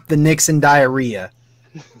clean up the Nixon diarrhea.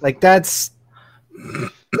 Like that's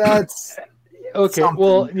okay.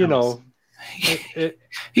 Well, you know,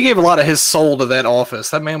 He gave a lot of his soul to that office.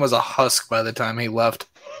 That man was a husk by the time he left.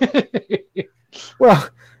 Well,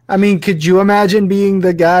 I mean, could you imagine being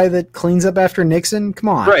the guy that cleans up after Nixon? Come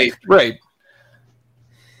on. Right.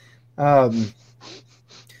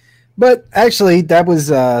 But actually, that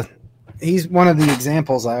was he's one of the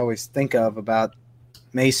examples I always think of about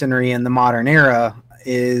Masonry in the modern era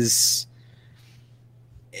is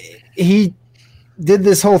he did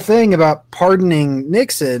this whole thing about pardoning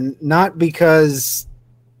Nixon, not because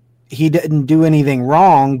he didn't do anything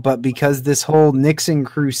wrong, but because this whole Nixon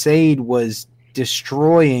crusade was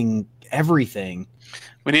destroying everything.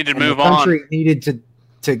 We need to And move the country on. needed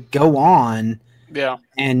to go on, Yeah.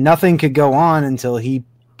 and nothing could go on until he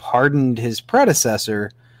pardoned his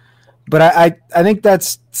predecessor. But I think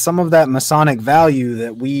that's some of that Masonic value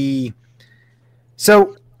that we.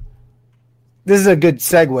 So this is a good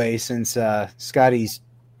segue since Scotty's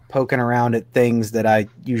poking around at things that I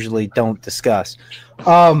usually don't discuss.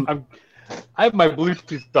 I have my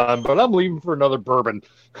Bluetooth on, but I'm leaving for another bourbon.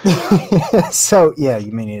 So yeah,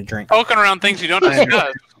 you may need a drink. Poking around things you don't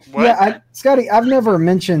discuss. What? Yeah, Scotty, I've never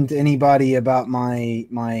mentioned to anybody about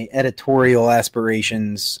my editorial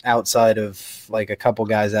aspirations outside of like a couple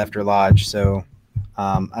guys after Lodge. So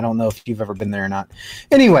I don't know if you've ever been there or not.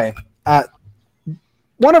 Anyway,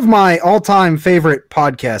 one of my all-time favorite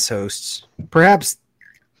podcast hosts, perhaps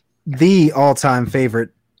the all-time favorite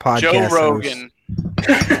podcast Joe host. Rogan.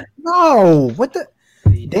 No, what the?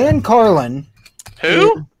 Dan Carlin.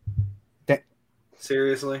 Who?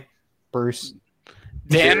 Seriously? Bruce.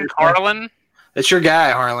 Dan Carlin? That's your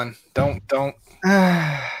guy, Harlan. Don't.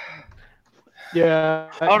 Yeah,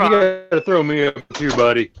 Hold you on. gotta throw me up too,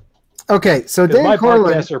 buddy. Okay, so 'Cause Dan my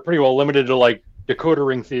Carlin. podcasts are pretty well limited to like Dakota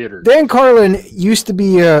Ring Theater. Dan Carlin used to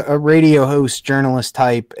be a radio host, journalist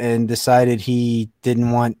type, and decided he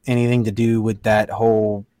didn't want anything to do with that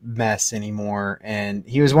whole mess anymore. And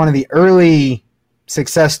he was one of the early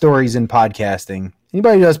success stories in podcasting.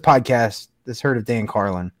 Anybody who does podcasts has heard of Dan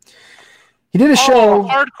Carlin. He did a show.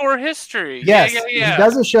 Hardcore History. Yes, Yeah. he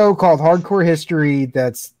does a show called Hardcore History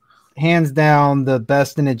that's hands down the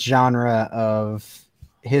best in its genre of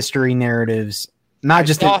history narratives, not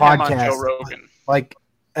just in Saw him on Joe podcasts. Rogan. Like,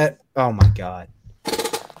 oh my God.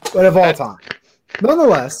 But of all time.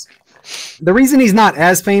 Nonetheless, the reason he's not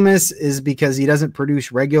as famous is because he doesn't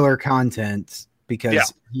produce regular content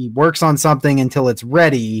because he works on something until it's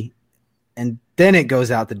ready and then it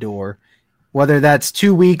goes out the door. Whether that's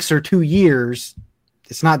 2 weeks or 2 years,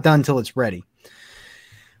 it's not done till it's ready.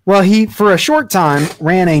 Well, he, for a short time,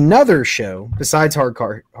 ran another show besides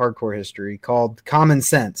Hardcore History called Common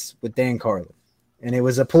Sense with Dan Carlin. And it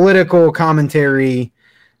was a political commentary.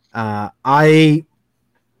 I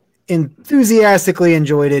enthusiastically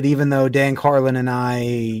enjoyed it, even though Dan Carlin and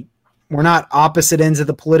I were not opposite ends of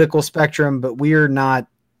the political spectrum, but we're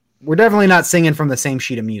definitely not singing from the same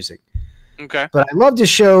sheet of music. Okay. But I loved his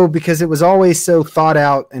show because it was always so thought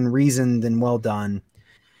out and reasoned and well done.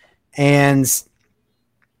 And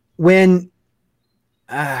when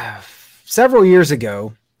several years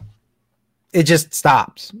ago, it just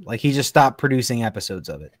stopped. Like he just stopped producing episodes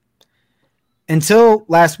of it. Until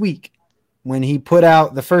last week, when he put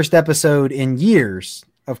out the first episode in years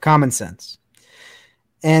of Common Sense.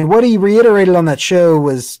 And what he reiterated on that show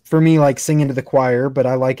was, for me, like singing to the choir, but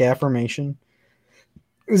I like affirmation.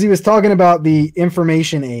 He was talking about the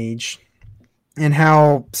information age and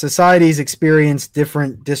how societies experience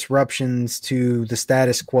different disruptions to the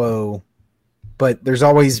status quo, but there's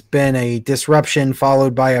always been a disruption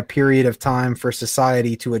followed by a period of time for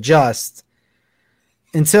society to adjust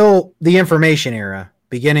until the information era,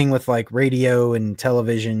 beginning with like radio and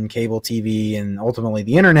television, cable TV, and ultimately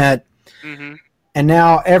the internet. Mm-hmm. And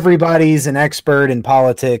now everybody's an expert in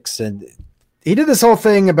politics. And he did this whole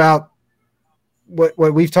thing about what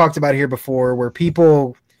we've talked about here before, where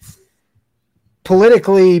people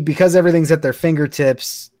politically, because everything's at their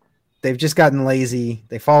fingertips, they've just gotten lazy.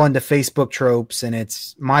 They fall into Facebook tropes, and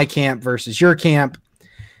it's my camp versus your camp.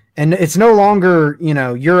 And it's no longer,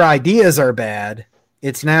 your ideas are bad.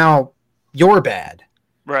 It's now you're bad.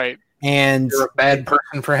 Right. And You're a bad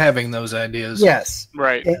person for having those ideas. yes.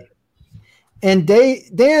 Right. And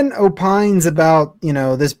Dan opines about,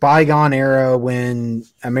 this bygone era when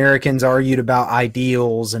Americans argued about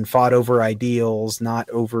ideals and fought over ideals, not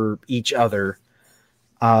over each other.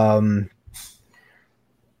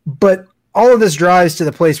 But all of this drives to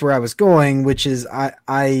the place where I was going, which is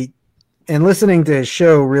and listening to his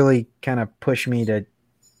show really kind of pushed me to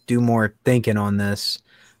do more thinking on this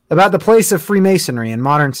about the place of Freemasonry in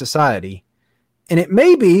modern society. And it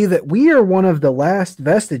may be that we are one of the last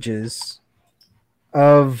vestiges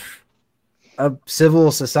of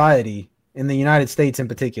civil society in the United States in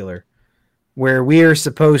particular, where we are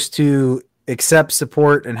supposed to accept,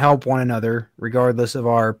 support, and help one another, regardless of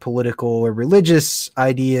our political or religious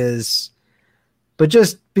ideas, but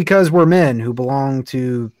just because we're men who belong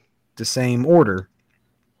to the same order.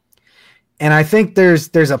 And I think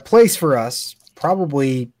there's a place for us,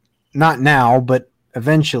 probably not now, but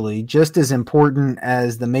eventually, just as important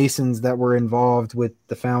as the Masons that were involved with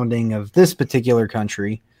the founding of this particular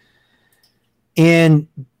country, and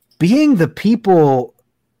being the people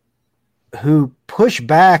who push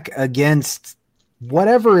back against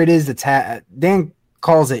whatever it is that's Dan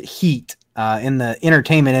calls it heat in the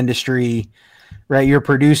entertainment industry, right? Your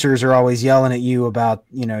producers are always yelling at you about,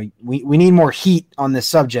 we need more heat on this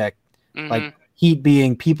subject, like heat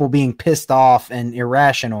being people being pissed off and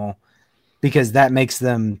irrational, because that makes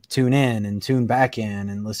them tune in and tune back in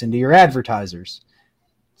and listen to your advertisers.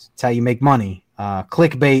 It's how you make money.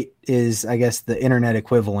 Clickbait is, I guess, the internet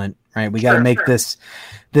equivalent, right? We got to make this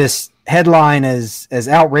headline as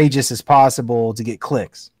outrageous as possible to get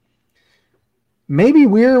clicks. Maybe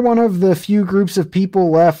we're one of the few groups of people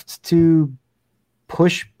left to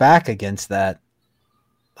push back against that,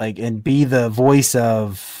 and be the voice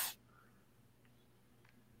of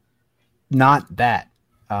not that.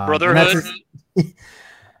 Brotherhood?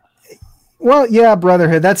 Well, yeah,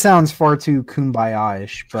 brotherhood. That sounds far too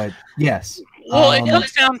kumbaya-ish, but yes. Well, it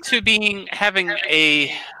comes down to having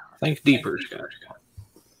a... Think deeper, Scott.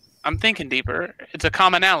 I'm thinking deeper. It's a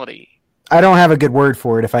commonality. I don't have a good word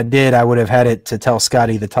for it. If I did, I would have had it to tell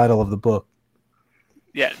Scotty the title of the book.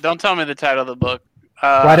 Yeah, don't tell me the title of the book.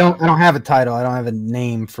 Well, I don't have a title. I don't have a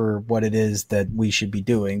name for what it is that we should be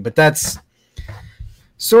doing, but that's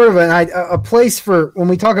sort of a place for when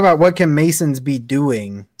we talk about what can Masons be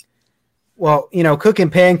doing. Well, cooking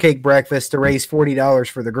pancake breakfast to raise $40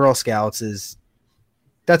 for the Girl Scouts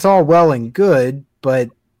that's all well and good, but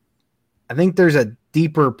I think there's a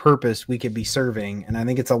deeper purpose we could be serving, and I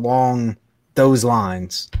think it's along those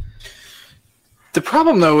lines. The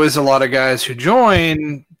problem, though, is a lot of guys who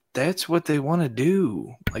join, that's what they want to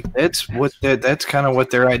do. That's kind of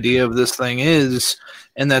what their idea of this thing is.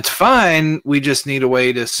 And that's fine. We just need a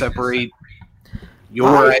way to separate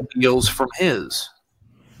your ideals from his.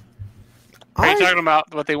 Are you talking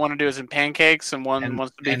about what they want to do is in pancakes and one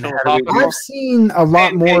wants to be philosophical? I've seen a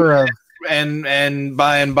lot more of... And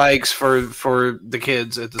buying bikes for the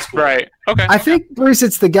kids at the school. Right. Okay. I think, Bruce,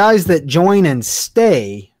 it's the guys that join and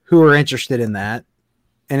stay who are interested in that.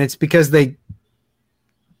 And it's because they're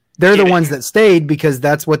the ones that stayed because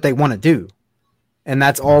that's what they want to do. And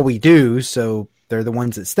that's all we do, so they're the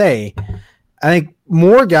ones that stay. I think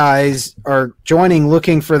more guys are joining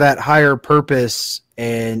looking for that higher purpose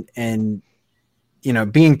and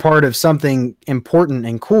being part of something important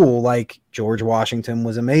and cool, like George Washington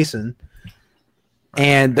was a Mason.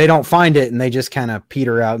 And they don't find it, and they just kind of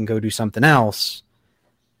peter out and go do something else.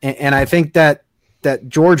 And I think that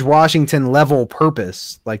George Washington level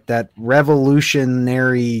purpose, like that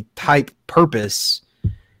revolutionary type purpose,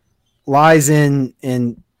 lies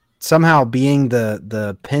in somehow being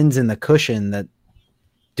the pins in the cushion that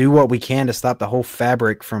do what we can to stop the whole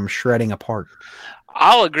fabric from shredding apart.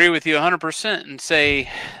 I'll agree with you 100% and say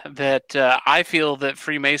that I feel that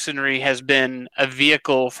Freemasonry has been a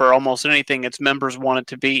vehicle for almost anything its members want it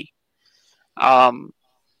to be.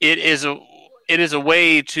 It is a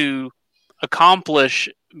way to accomplish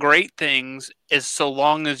great things as so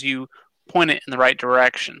long as you point it in the right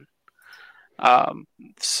direction.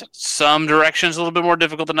 Some directions a little bit more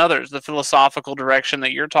difficult than others. The philosophical direction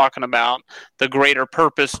that you're talking about, the greater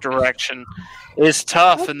purpose direction, is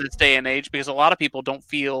tough in this day and age because a lot of people don't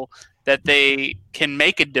feel that they can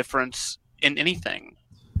make a difference in anything.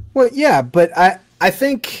 Well, yeah, but I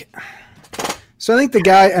think the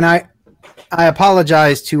guy, and I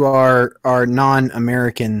apologize to our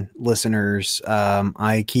non-American listeners.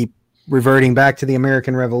 I keep reverting back to the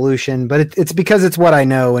American Revolution, but it's because it's what I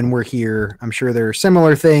know and we're here. I'm sure there are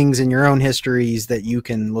similar things in your own histories that you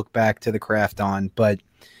can look back to the craft on, but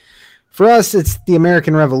for us, it's the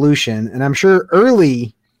American Revolution. And I'm sure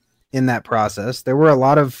early in that process, there were a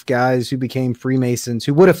lot of guys who became Freemasons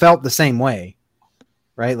who would have felt the same way,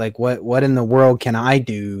 right? Like what in the world can I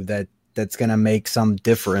do that's going to make some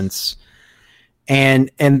difference?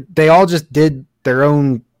 And they all just did their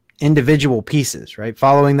own individual pieces, right?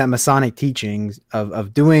 Following that Masonic teachings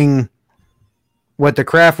of doing what the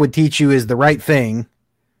craft would teach you is the right thing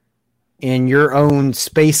in your own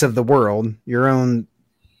space of the world, your own,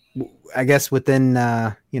 I guess, within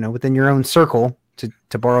your own circle,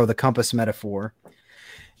 to borrow the compass metaphor.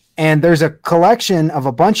 And there's a collection of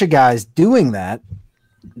a bunch of guys doing that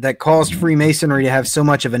caused Freemasonry to have so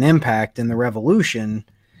much of an impact in the revolution.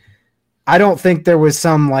 I don't think there was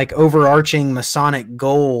some like overarching Masonic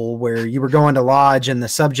goal where you were going to lodge and the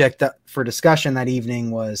subject for discussion that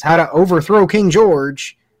evening was how to overthrow King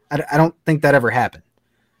George. I don't think that ever happened.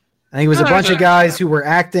 I think it was a bunch of guys who were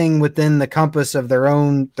acting within the compass of their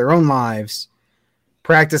own lives,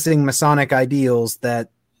 practicing Masonic ideals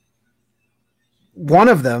that one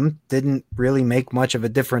of them didn't really make much of a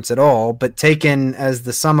difference at all, but taken as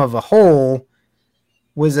the sum of a whole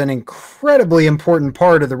was an incredibly important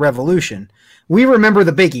part of the revolution. We remember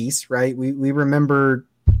the biggies, right? We remember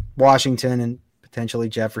Washington and potentially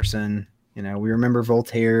Jefferson. We remember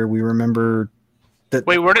Voltaire. We remember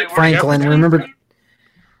Franklin. Remember,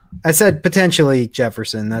 I said potentially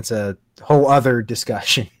Jefferson. That's a whole other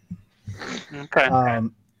discussion. Okay.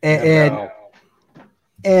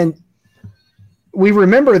 And we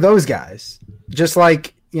remember those guys, just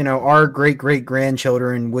like, our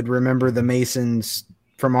great-great-grandchildren would remember the Masons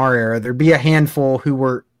from our era. There'd be a handful who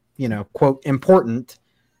were, quote, important,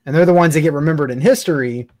 and they're the ones that get remembered in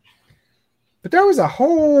history. But there was a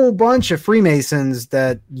whole bunch of Freemasons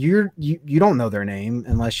that you don't know their name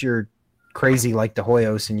unless you're crazy like De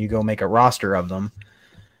Hoyos and you go make a roster of them.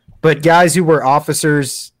 But guys who were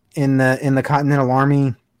officers in the Continental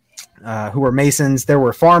Army, who were Masons. There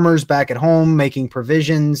were farmers back at home making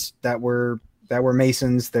provisions that were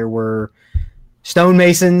Masons. There were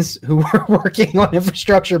stonemasons who were working on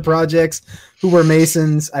infrastructure projects who were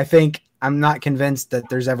Masons. I'm not convinced that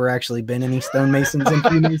there's ever actually been any stonemasons in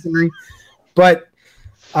Freemasonry, but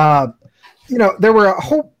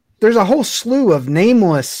there's a whole slew of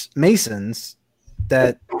nameless Masons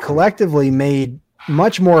that collectively made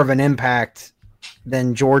much more of an impact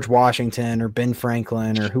than George Washington or Ben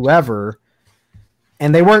Franklin or whoever.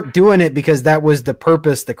 And they weren't doing it because that was the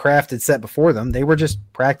purpose the craft had set before them. They were just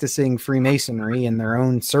practicing Freemasonry in their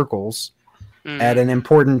own circles at an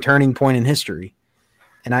important turning point in history.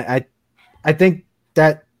 And I think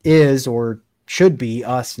that is, or should be,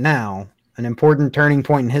 us now, an important turning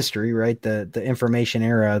point in history, right? The information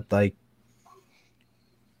era, like,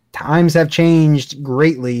 times have changed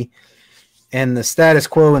greatly and the status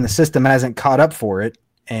quo and the system hasn't caught up for it,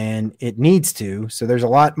 and it needs to. So there's a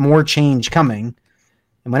lot more change coming.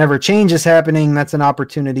 And whenever change is happening, that's an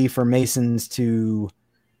opportunity for Masons to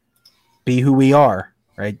be who we are,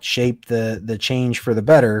 right? Shape the change for the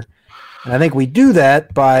better. And I think we do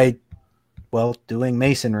that by, doing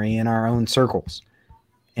Masonry in our own circles.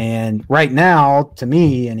 And right now, to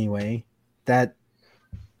me anyway, that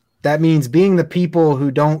means being the people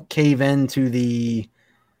who don't cave into to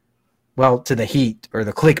the heat or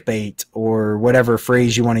the clickbait or whatever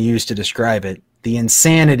phrase you want to use to describe it, the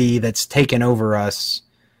insanity that's taken over us.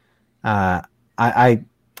 I can't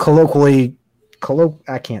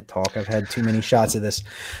talk. I've had too many shots of this.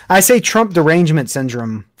 I say Trump derangement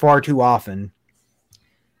syndrome far too often,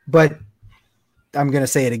 but I'm going to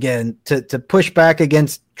say it again to push back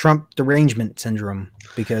against Trump derangement syndrome,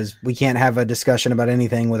 because we can't have a discussion about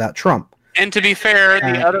anything without Trump. And to be fair,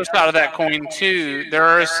 the other side of that coin too, there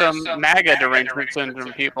are some MAGA derangement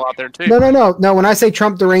syndrome people out there too. No. When I say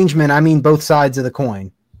Trump derangement, I mean both sides of the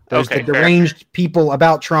coin. There's the deranged people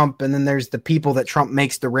about Trump, and then there's the people that Trump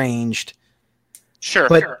makes deranged. Sure.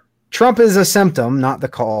 But Trump is a symptom, not the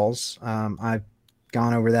cause. I've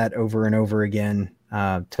gone over that over and over again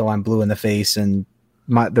till I'm blue in the face, and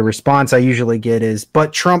the response I usually get is,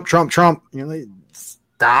 "But Trump." You're like,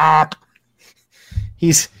 stop.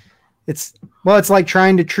 It's like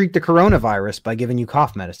trying to treat the coronavirus by giving you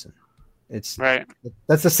cough medicine. It's right.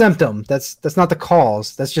 That's a symptom. That's not the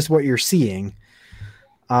cause. That's just what you're seeing.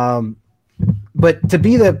 But to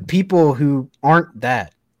be the people who aren't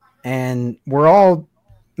that, and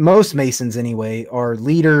most Masons anyway, are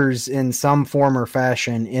leaders in some form or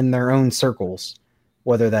fashion in their own circles,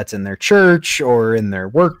 whether that's in their church or in their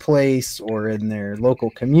workplace or in their local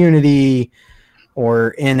community or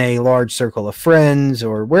in a large circle of friends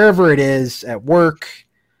or wherever it is at work.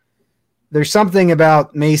 There's something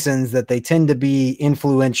about Masons that they tend to be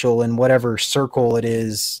influential in whatever circle it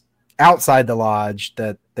is outside the lodge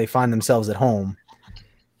that they find themselves at home.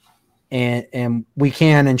 And we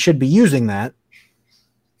can and should be using that.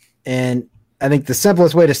 And I think the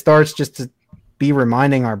simplest way to start is just to be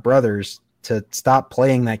reminding our brothers to stop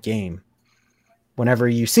playing that game. Whenever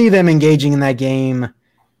you see them engaging in that game,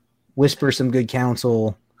 whisper some good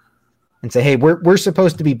counsel and say, hey, we're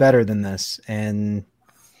supposed to be better than this. And,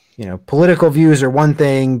 you know, political views are one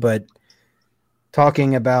thing, but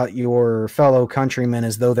talking about your fellow countrymen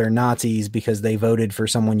as though they're Nazis because they voted for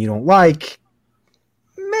someone you don't like,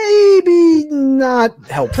 maybe not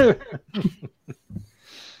helpful.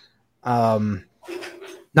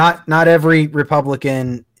 Not every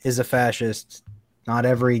Republican is a fascist. Not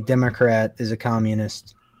every Democrat is a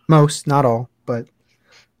communist. Most, not all, but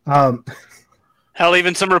Hell,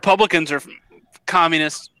 even some Republicans are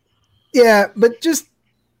communists. yeah, but just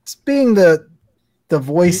being the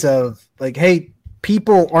voice of like, hey,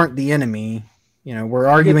 people aren't the enemy. You know, we're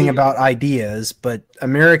arguing about ideas, but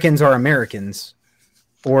Americans are Americans.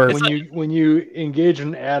 Or when you engage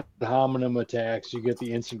in ad hominem attacks, you get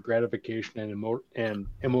the instant gratification and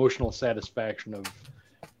emotional satisfaction of,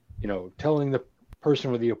 you know, telling the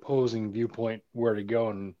person with the opposing viewpoint where to go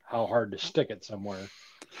and how hard to stick it somewhere.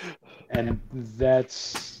 And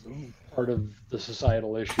that's part of the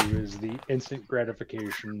societal issue, is the instant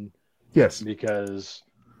gratification. yes, Because,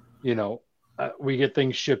 you know, we get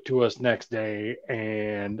things shipped to us next day,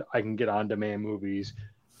 and I can get on-demand movies,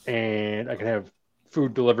 and I can have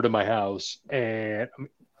food delivered to my house. And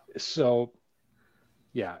so,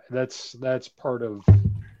 yeah, that's part of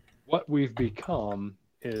what we've become,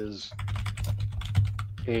 is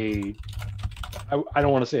I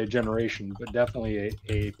don't want to say a generation, but definitely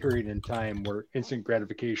a period in time where instant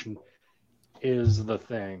gratification is the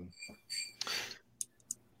thing.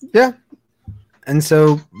 yeah. And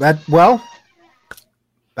so back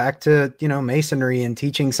to, you know, masonry and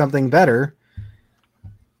teaching something better.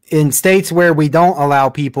 In states where we don't allow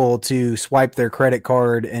people to swipe their credit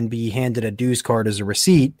card and be handed a dues card as a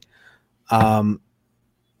receipt,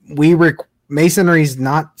 masonry is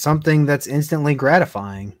not something that's instantly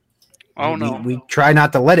gratifying. Oh, no. We try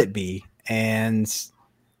not to let it be. And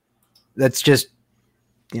that's just,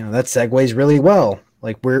 you know, that segues really well.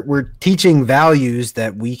 Like we're teaching values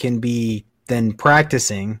that we can be then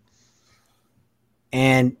practicing.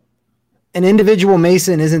 And an individual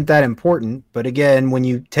Mason isn't that important. But again, when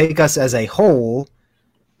you take us as a whole,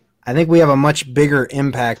 I think we have a much bigger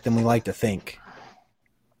impact than we like to think.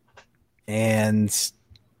 And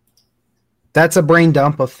that's a brain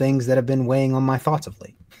dump of things that have been weighing on my thoughts of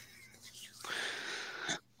late.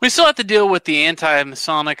 We still have to deal with the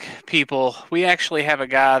anti-Masonic people. We actually have a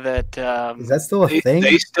guy that Is that still a thing?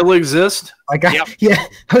 They still exist? Like, Yep. yeah.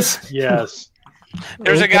 Yes.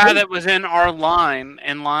 there's a guy that was in our line.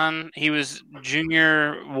 He was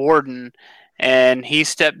junior warden, and he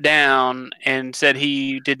stepped down and said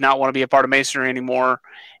he did not want to be a part of Masonry anymore.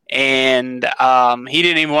 And he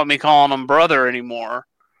didn't even want me calling him brother anymore.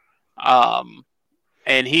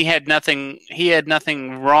 And he had nothing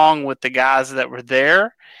wrong with the guys that were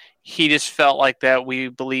there. He just felt like that we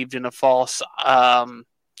believed in a false a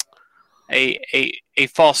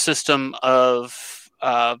false system of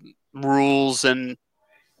rules and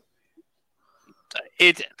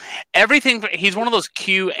everything. He's one of those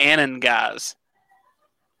QAnon guys.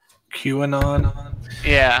 QAnon?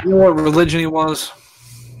 Yeah. You know what religion he was?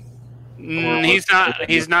 He's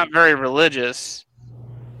not very religious.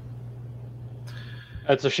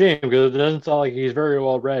 That's a shame, because it doesn't sound like he's very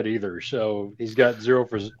well read either. So he's got 0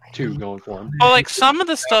 for 2 going for him. Well, like some of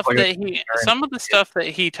the stuff that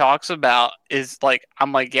he talks about is like,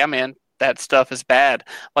 I'm like, yeah, man, that stuff is bad.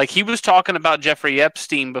 Like he was talking about Jeffrey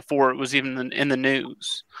Epstein before it was even in the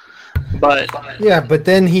news. But Yeah, but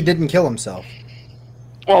then he didn't kill himself.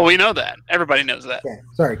 well, we know that. Everybody knows that. Yeah.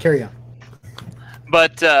 Sorry, carry on.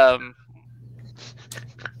 But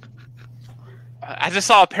I just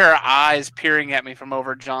saw a pair of eyes peering at me from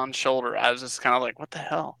over John's shoulder. I was just kind of like, what the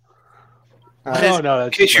hell? No, that's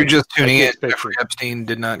In case you're just tuning in, picture. Jeffrey Epstein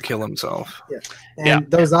did not kill himself. And Yeah.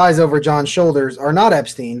 those eyes over John's shoulders are not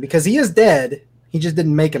Epstein, because he is dead. He just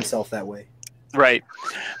didn't make himself that way. Right.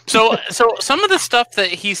 So some of the stuff that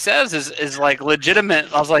he says is like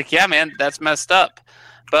legitimate. I was like, yeah, man, that's messed up.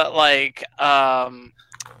 But like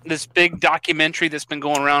this big documentary that's been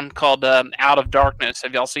going around called Out of Darkness.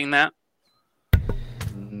 Have y'all seen that?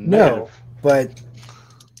 No, but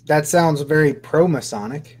that sounds very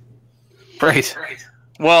pro-Masonic. Right.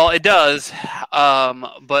 Well, it does.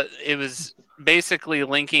 But it was basically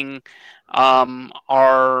linking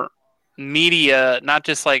our media, not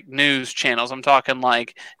just like news channels. I'm talking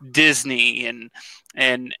like Disney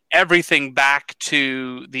and everything back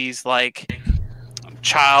to these like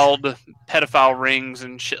child pedophile rings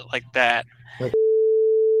and shit like that.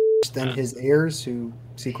 rich than his heirs who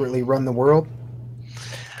secretly run the world.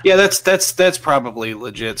 Yeah, that's probably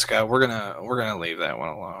legit, Scott. We're gonna leave that one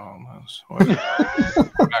alone.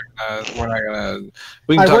 We're not gonna.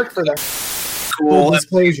 We can I talk work for them. cool Full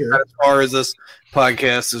disclosure. as far as this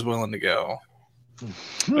podcast is willing to go.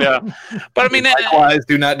 Yeah, but I mean, Likewise,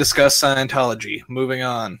 do not discuss Scientology. Moving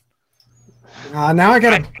on. Now I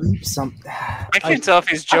gotta beep something. I can't tell if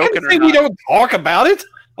he's I joking didn't or say not. we don't talk about it.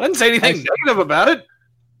 I didn't say anything negative about it.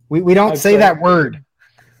 We don't I've say said- that word.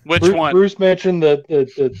 Which Bruce, one? Bruce mentioned the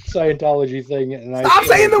Scientology thing, and Stop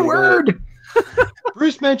saying the word.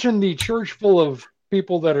 Bruce mentioned the church full of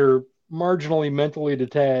people that are marginally mentally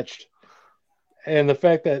detached, and the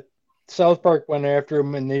fact that South Park went after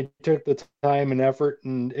him and they took the time and effort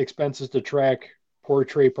and expenses to track poor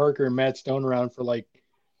Trey Parker and Matt Stone around for like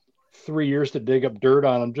 3 years to dig up dirt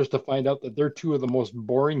on them just to find out that they're two of the most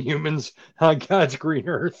boring humans on God's green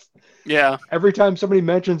earth. Yeah, Every time somebody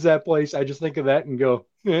mentions that place, I just think of that and go,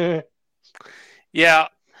 eh. yeah,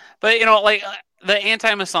 but you know, like the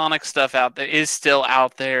anti-Masonic stuff out there is still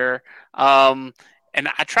out there. And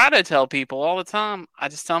I try to tell people all the time. I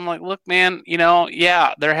just tell them, like, look, man, you know,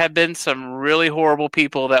 yeah, there have been some really horrible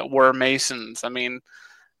people that were Masons. I mean,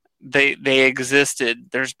 they existed.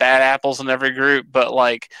 There's bad apples in every group, but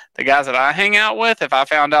like the guys that I hang out with, if I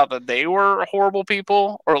found out that they were horrible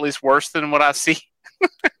people, or at least worse than what I see,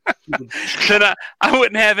 then I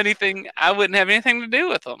wouldn't have anything. I wouldn't have anything to do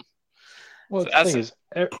with them. Well, So the thing is,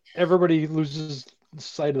 everybody loses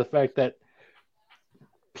sight of the fact that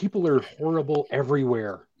people are horrible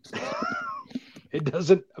everywhere. It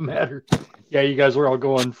doesn't matter. Yeah, you guys are all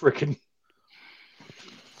going freaking.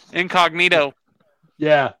 Incognito.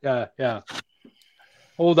 Yeah.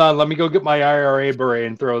 Hold on, let me go get my IRA beret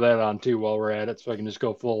and throw that on too while we're at it, so I can just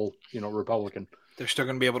go full, Republican. They're still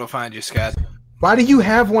going to be able to find you, Scott. Why do you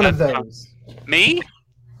have one of those? Me?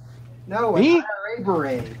 No, Me? an IRA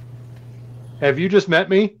beret. Have you just met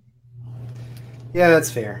me? Yeah,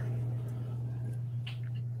 that's fair.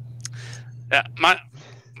 Yeah,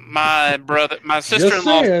 my brother, my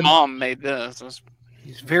sister-in-law's saying. mom made this. It was-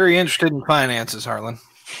 He's very interested in finances, Harlan.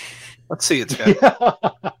 Let's see it, Scott.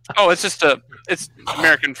 oh, it's just it's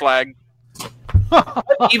American flag.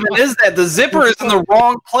 Even is that the zipper is in the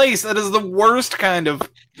wrong place? That is the worst kind of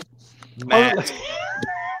mat.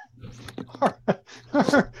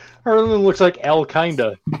 Harlan looks like Al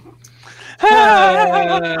Kinda.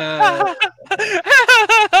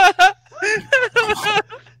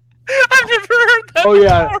 I've never heard that. Oh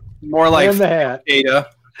yeah, More like and the hat. data.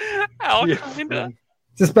 Al Yeah. Kinda.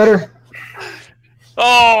 Is this better?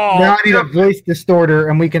 Oh, Now I need a voice distorter,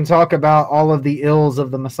 and we can talk about all of the ills of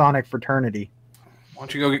the Masonic fraternity. Why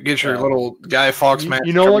don't you go get your little Guy Fawkes mask?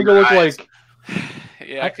 You no longer look like.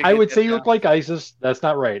 yeah. could I get would that say you down. look like ISIS. That's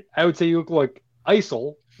not right. I would say you look like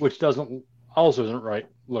ISIL, which doesn't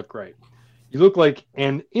look right. You look like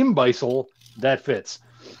an imbecile. That fits.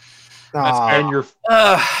 Aw. And you're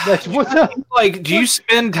that's what's up. like, do you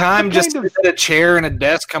spend time What just kind of- at a chair and a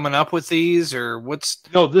desk coming up with these, or what's?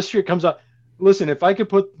 No, this shit comes out. Listen, if I could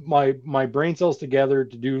put my brain cells together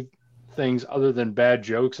to do things other than bad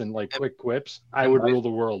jokes and like quick quips, I would rule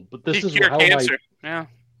the world. But this You is cure how cancer. Yeah.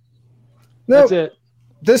 Nope. that's it.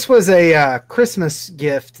 This was a Christmas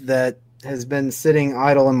gift that has been sitting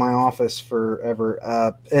idle in my office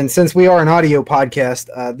forever. And since we are an audio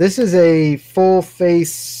podcast, this is a full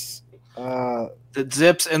face That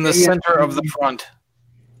zips in the center of the front.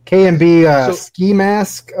 K&B So- ski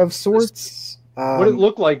mask of sorts. What it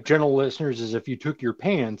looked like, gentle listeners, is if you took your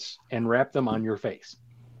pants and wrapped them on your face.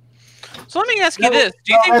 So let me ask you No, this: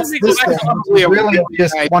 do you think when we go this back thing to is really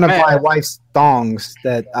just nice one of mask. my wife's thongs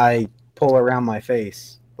that I pull around my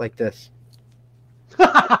face like this.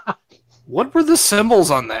 What were the symbols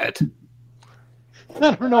on that?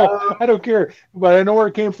 I don't know. I don't care. But I know where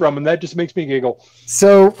it came from, and that just makes me giggle.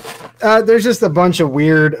 So there's just a bunch of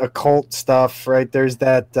weird occult stuff, right? There's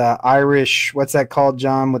that Irish, what's that called,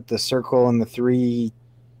 John, with the circle and the three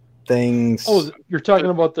things? Oh, you're talking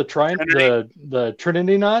about the the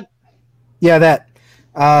Trinity knot? Yeah, that.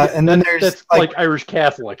 And then there's that's like Irish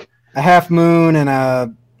Catholic. a half moon and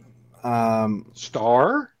a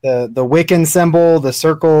Star? the Wiccan symbol, the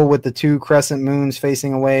circle with the two crescent moons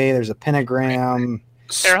facing away. There's a pentagram.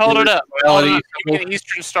 Here, hold it up. Hold it Spirituality up. Give me an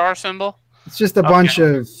Eastern Star symbol. It's just a bunch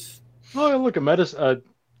of Oh, look, a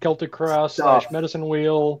Celtic cross Stuff. / medicine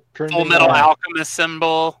wheel. Trinity Full Metal knot. Alchemist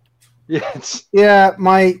symbol. Yeah, it's, yeah.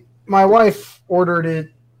 My wife ordered it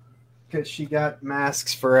because she got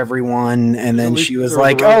masks for everyone, and then at least she was there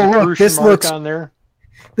like, a "Oh, look, Rosicrucian this mark looks on there."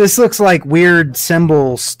 this looks like weird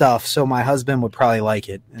symbol stuff, so my husband would probably like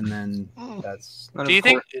it. And then that's. And Do you of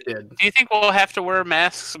think? course it did. Do you think we'll have to wear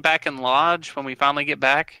masks back in Lodge when we finally get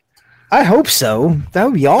back? I hope so. That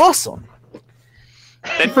would be awesome.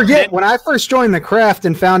 I forget, when I first joined the craft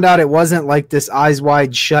and found out it wasn't like this eyes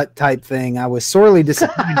wide shut type thing, I was sorely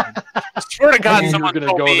disappointed. I swear to God, knew you were someone gonna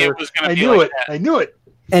told go me there. it was going to I be knew like it. that. I knew it.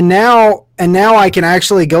 And now I can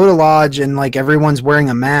actually go to Lodge and like everyone's wearing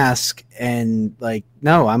a mask and like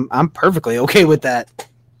no, I'm perfectly okay with that.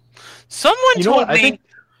 Someone You know told what? I me. think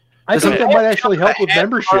Does that it might actually help with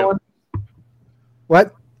membership.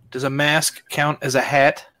 What? Does a mask count as a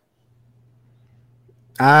hat?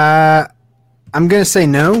 I'm gonna say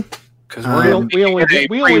no. Because We only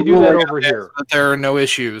do that over here. But there are no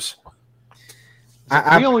issues.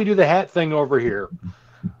 We only do the hat thing over here.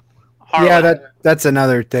 Yeah, Harlan, that's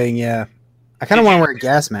another thing. Yeah, I kind of want to wear a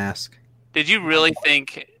gas mask. Did you really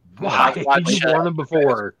think? Why Lodge did you shut? warn them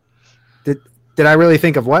before? Did I really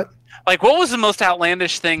think of what? Like, what was the most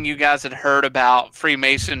outlandish thing you guys had heard about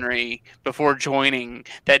Freemasonry before joining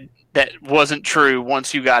that wasn't true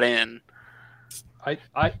once you got in?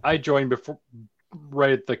 I joined before,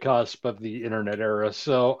 right at the cusp of the internet era.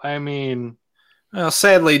 So I mean, Well,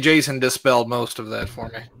 sadly, Jason dispelled most of that for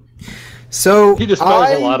me. So he dispels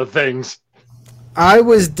a lot of things. I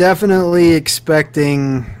was definitely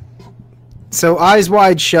expecting. So Eyes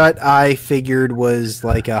Wide Shut, I figured was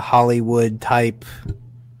like a Hollywood type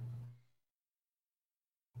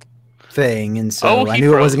thing, and so I he knew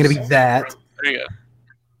it froze. wasn't going to be that. There you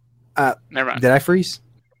go. Never mind. Did I freeze?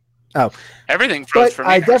 Everything froze But for me.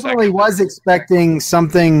 I for a definitely second. was expecting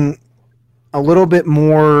something a little bit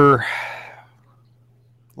more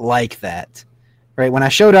like that. Right? When I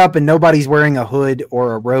showed up and nobody's wearing a hood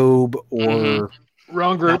or a robe or Mhm.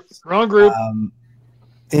 Wrong group. Wrong group.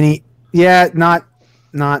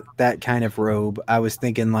 not that kind of robe. I was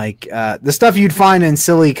thinking like the stuff you'd find in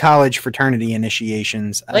silly college fraternity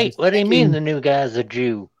initiations. I Wait, was what do you mean thinking- the new guy's a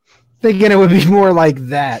Jew? Thinking it would be more like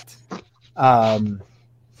that.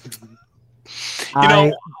 You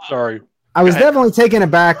know, Sorry. I was Go ahead. definitely taken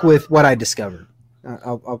aback with what I discovered.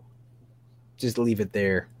 I'll just leave it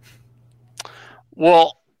there.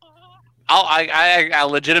 well, I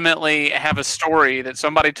legitimately have a story that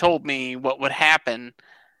somebody told me what would happen,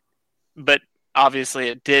 but obviously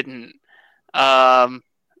it didn't.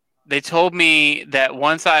 They told me that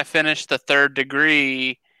once I finished the third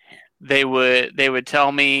degree, they would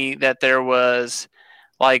tell me that there was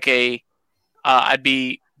like I'd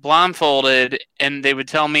be blindfolded, and they would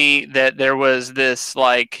tell me that there was this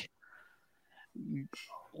like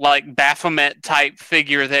Baphomet type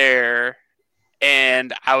figure there,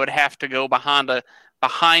 and I would have to go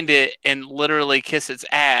behind it and literally kiss its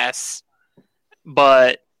ass.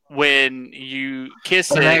 But when you kiss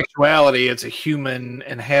But in it, actuality, it's a human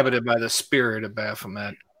inhabited by the spirit of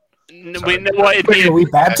Baphomet. we know what it'd Wait, be. are we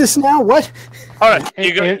Baptists now? What? All right,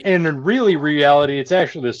 you go. And in really reality, it's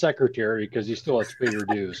actually the secretary because you still have to pay your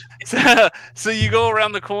dues. So you go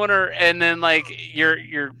around the corner, and then like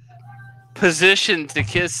you're positioned to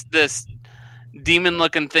kiss this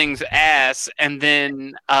demon-looking thing's ass, and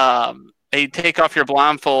then they take off your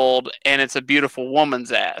blindfold, and it's a beautiful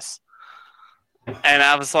woman's ass. And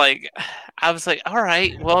I was like, all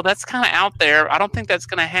right, well, that's kind of out there. I don't think that's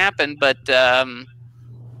going to happen, but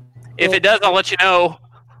if it does, I'll let you know,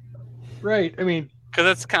 Right. I mean, because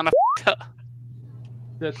that's kind of up.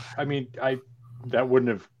 that wouldn't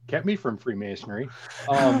have kept me from Freemasonry.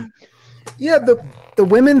 Yeah, the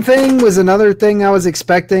women thing was another thing I was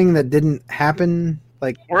expecting that didn't happen.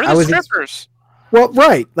 Like We're I the was strippers. well,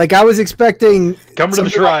 right. Like I was expecting Come to the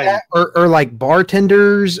something like shrine that, or like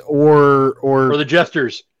bartenders or or the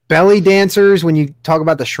jesters. belly dancers when you talk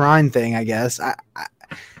about the shrine thing. I guess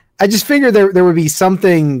I just figured there would be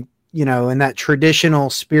something, you know, in that traditional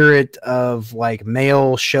spirit of like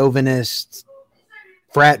male chauvinist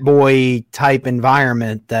frat boy type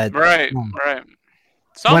environment that Right, Hmm. right.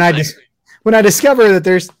 when I Something. when I discover that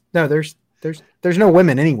there's no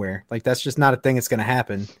women anywhere, like that's just not a thing that's going to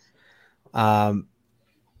happen.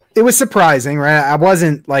 It was surprising, right? I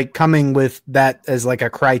wasn't like coming with that as like a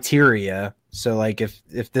criteria. So like if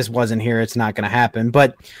this wasn't here, it's not going to happen.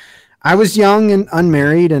 But I was young and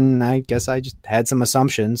unmarried, and I guess I just had some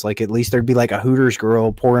assumptions. Like at least there'd be like a Hooters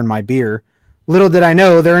girl pouring my beer. Little did I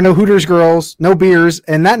know there are no Hooters girls, no beers,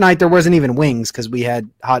 and that night there wasn't even wings because we had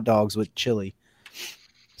hot dogs with chili.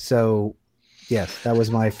 So, yes, that was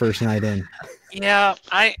my first night in. Yeah,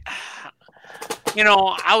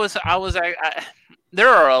 there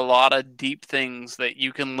are a lot of deep things that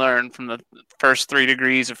you can learn from the first 3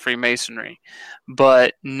 degrees of Freemasonry,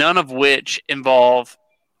 but none of which involve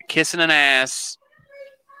kissing an ass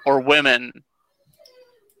or women.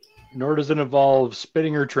 Nor does it involve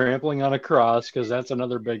spitting or trampling on a cross, because that's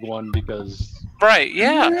another big one. Because Right?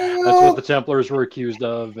 Yeah. that's what the Templars were accused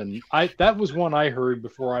of, and that was one I heard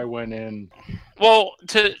before I went in. Well,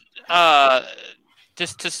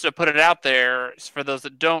 just to put it out there for those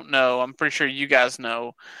that don't know, I'm pretty sure you guys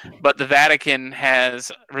know, but the Vatican has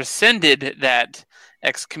rescinded that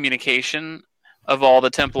excommunication of all the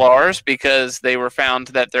Templars because they were found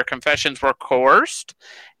that their confessions were coerced,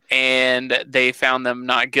 and they found them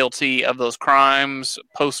not guilty of those crimes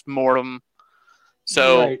post-mortem.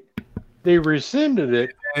 So Right. They rescinded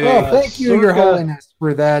it. Oh, thank you, Your circa- Holiness,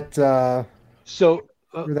 for that So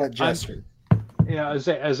for that gesture. yeah, as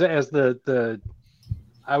the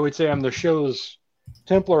I would say I'm the show's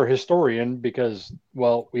Templar historian because,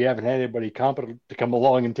 well, we haven't had anybody competent to come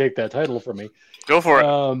along and take that title from me. go for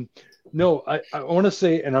it. No, I want to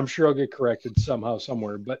say, and I'm sure I'll get corrected somehow,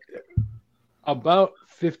 somewhere, but about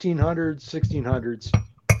 1500s, 1600s,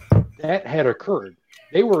 that had occurred.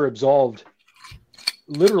 They were absolved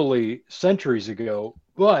literally centuries ago,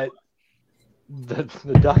 but the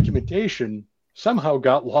documentation somehow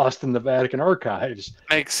got lost in the Vatican archives.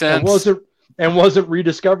 Makes sense. And wasn't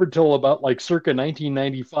rediscovered till about like circa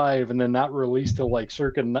 1995, and then not released till like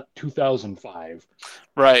circa 2005.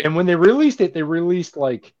 Right. And when they released it, they released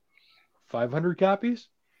like 500 copies,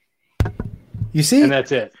 You see, and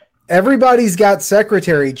that's it. everybody's got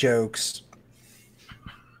secretary jokes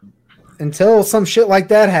until some shit like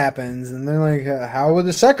that happens, and they're like, "How would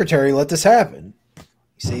the secretary let this happen?"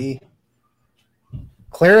 You see,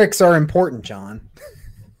 clerics are important, John.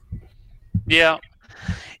 Yeah.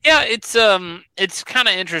 Yeah, it's kind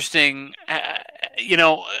of interesting.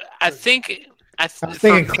 I think I'm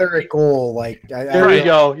thinking clerical, like There we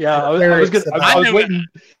go. Yeah, I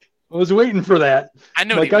was waiting for that. I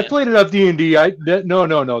know. Like I played enough D&D.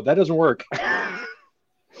 No, that doesn't work.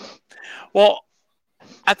 Well,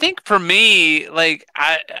 I think for me, like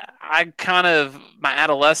I kind of my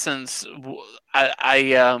adolescence,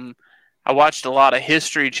 I watched a lot of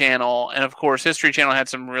History Channel, and of course, History Channel had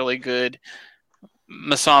some really good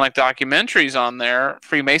Masonic documentaries on there,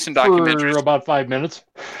 Freemason documentaries. For about 5 minutes.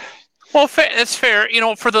 Well, it's fair.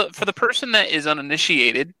 For the person that is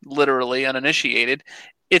uninitiated, literally uninitiated,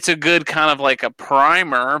 it's a good kind of like a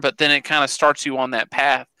primer, but then it kind of starts you on that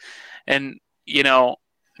path. And I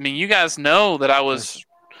mean, you guys know that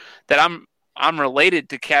I'm related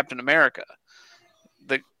to Captain America,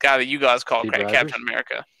 the guy that you guys call Steve Captain Rogers?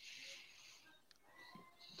 America.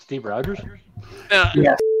 Steve Rogers?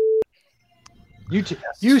 Yeah.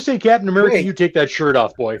 You say Captain America, Wait. you take that shirt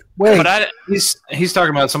off, boy. Wait, But He's talking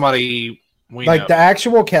about somebody we like know. the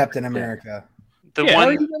actual Captain America. the Yeah. How are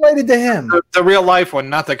one you related to him? The real life one,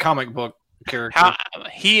 not the comic book character. how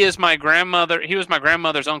he is my grandmother. He was my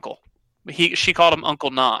grandmother's uncle. She called him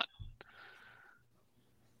Uncle Not.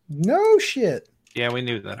 No shit. Yeah, we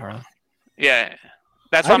knew that, Harlan. Yeah,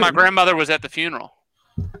 that's I why my didn't- grandmother was at the funeral.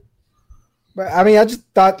 But I mean, I just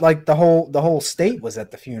thought like the whole state was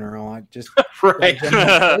at the funeral. I just Right.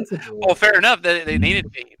 Well, fair enough. They needed to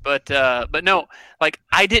be, but no, like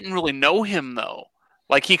I didn't really know him though.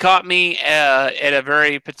 Like he caught me at a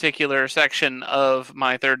very particular section of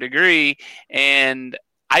my third degree, and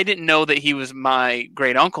I didn't know that he was my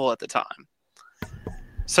great uncle at the time.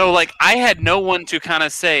 So like I had no one to kind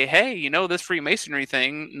of say, hey, this Freemasonry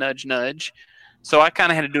thing, nudge, nudge. So I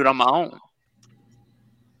kind of had to do it on my own.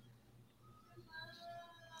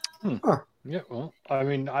 Yeah, well, I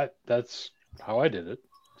mean, that's how I did it.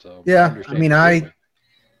 So Yeah, understand I mean, completely.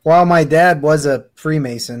 while my dad was a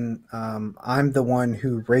Freemason, I'm the one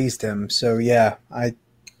who raised him. So yeah, I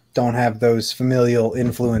don't have those familial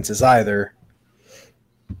influences either.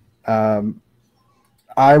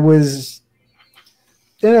 I was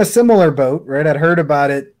in a similar boat, right? I'd heard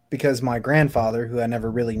about it because my grandfather, who I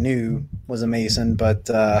never really knew, was a Mason, but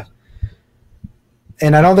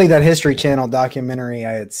and I don't think that History Channel documentary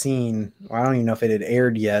I had seen, or I don't even know if it had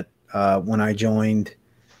aired yet when I joined,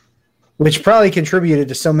 which probably contributed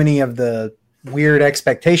to so many of the weird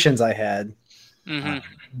expectations I had, Hmm.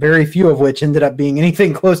 very few of which ended up being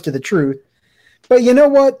anything close to the truth. But you know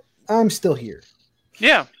what? I'm still here.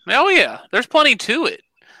 Yeah. Oh yeah. There's plenty to it.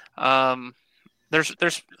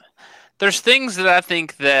 There's things that I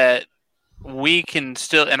think that we can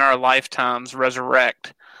still in our lifetimes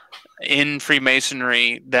resurrect in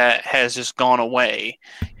Freemasonry that has just gone away.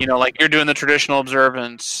 Like you're doing the traditional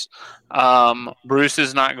observance. Bruce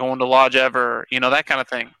is not going to lodge ever. That kind of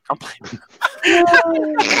thing.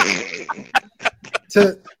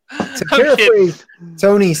 To I'm paraphrase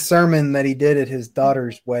Tony's sermon that he did at his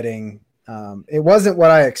daughter's wedding, it wasn't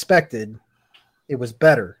what I expected. It was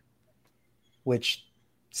better, which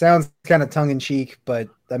sounds kind of tongue in cheek, but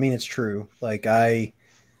I mean it's true. Like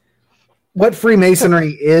what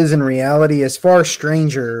Freemasonry is in reality is far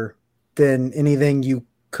stranger than anything you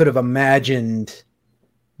could have imagined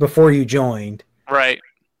before you joined. Right.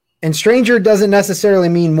 And stranger doesn't necessarily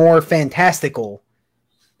mean more fantastical.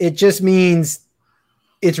 It just means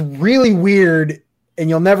it's really weird and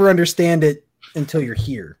you'll never understand it until you're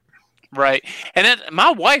here. Right. And then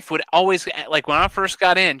my wife would always, like, when I first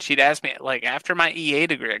got in, she'd ask me, like, after my EA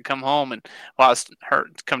degree, I'd come home and, well, I was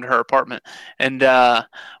come to her apartment, and when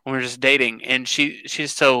we were just dating, and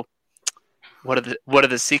she's so, what are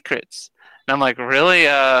the secrets? And I'm like, really?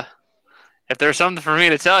 If there's something for me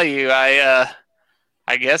to tell you, I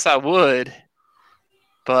guess I would,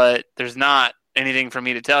 but there's not anything for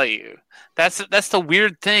me to tell you. That's the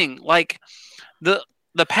weird thing. Like,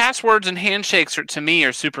 the passwords and handshakes to me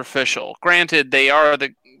are superficial. Granted, they are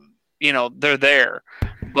they're there,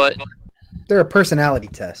 but they're a personality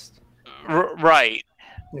test. Right.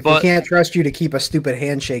 If we can't trust you to keep a stupid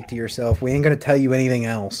handshake to yourself, we ain't going to tell you anything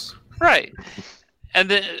else. Right. And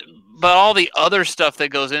then, but all the other stuff that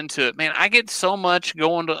goes into it, man, I get so much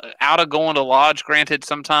going to lodge. Granted,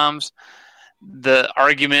 sometimes the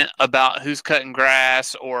argument about who's cutting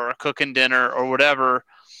grass or cooking dinner or whatever.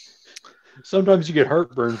 Sometimes you get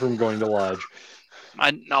heartburn from going to lodge.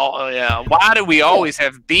 I know, yeah. Why do we always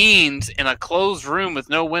have beans in a closed room with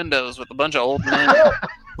no windows with a bunch of old men?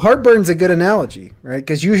 Heartburn's a good analogy, right?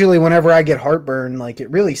 Because usually whenever I get heartburn, like, it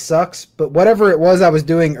really sucks. But whatever it was I was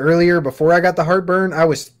doing earlier before I got the heartburn, I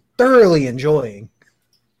was thoroughly enjoying.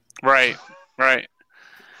 Right.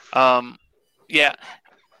 Yeah.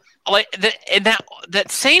 Like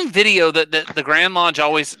that same video that the Grand Lodge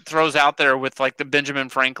always throws out there with, like, the Benjamin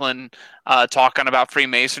Franklin talking about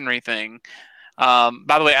Freemasonry thing. By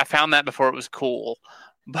the way, I found that before it was cool,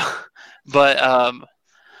 but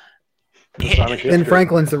Ben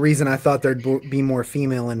Franklin's the reason I thought there'd be more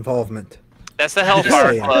female involvement. That's the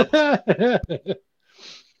Hellfire Club.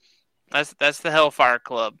 That's the Hellfire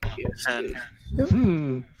Club.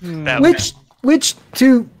 And which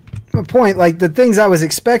to a point, like, the things I was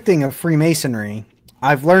expecting of Freemasonry,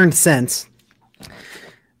 I've learned since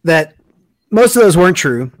that most of those weren't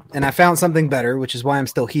true, and I found something better, which is why I'm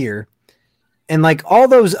still here. And, like, all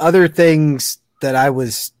those other things that I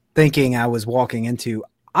was thinking I was walking into,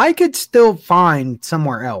 I could still find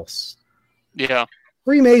somewhere else. Yeah.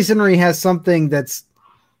 Freemasonry has something that's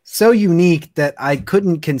so unique that I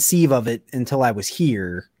couldn't conceive of it until I was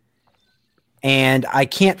here, and I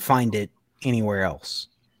can't find it anywhere else.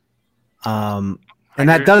 And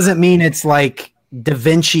that doesn't mean it's like Da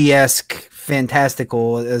Vinci-esque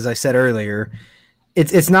fantastical, as I said earlier.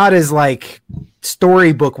 It's not as, like,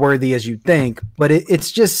 storybook worthy as you think, but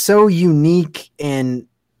it's just so unique and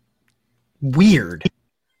weird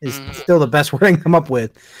is still the best word I can come up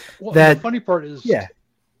with. Well, the funny part is, yeah.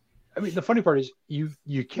 I mean, the funny part is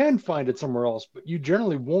you can find it somewhere else, but you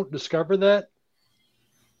generally won't discover that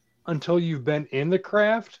until you've been in the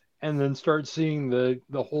craft and then start seeing the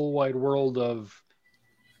whole wide world of,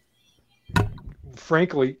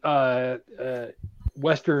 frankly,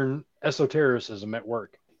 Western esotericism at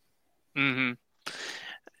work. Mm-hmm.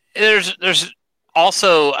 There's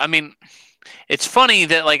also, I mean, it's funny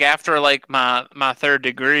that, like, after, like, my third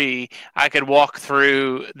degree, I could walk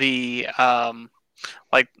through the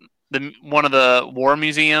one of the war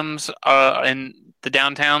museums in the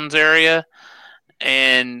downtowns area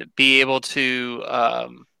and be able to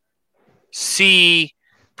see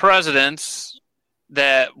presidents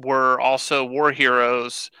that were also war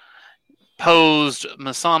heroes posed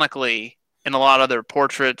Masonically in a lot of their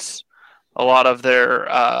portraits, a lot of their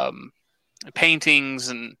paintings,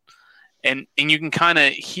 and you can kind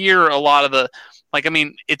of hear a lot of the, like, I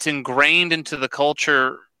mean, it's ingrained into the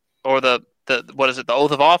culture, or the what is it, the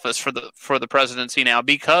oath of office for the presidency now,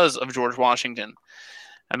 because of George Washington.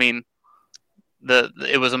 I mean,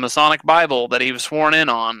 it was a Masonic Bible that he was sworn in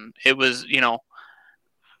on. It was,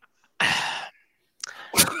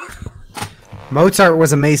 Mozart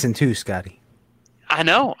was a Mason too, Scotty. I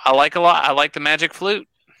know. I like the magic flute.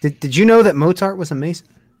 Did you know that Mozart was a Mason?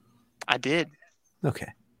 I did. Okay.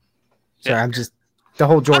 Sorry, yeah. I'm just the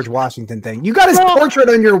whole George Washington thing. You got his portrait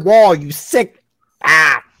on your wall, you sick.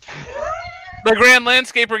 The Grand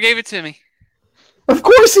Landscaper gave it to me. Of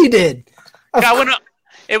course he did.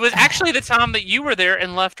 It was actually the time that you were there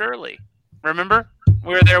and left early. Remember?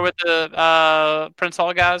 We were there with the Prince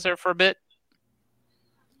Hall guys there for a bit.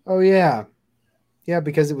 Oh, yeah. Yeah,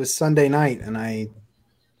 because it was Sunday night and I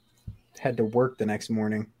had to work the next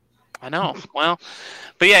morning. I know. Well,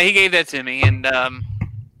 but yeah, he gave that to me, and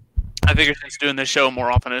I figure since doing this show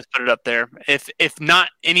more often, let's put it up there. If not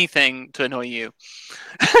anything to annoy you.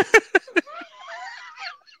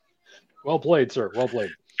 Well played, sir. Well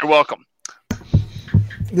played. You're welcome.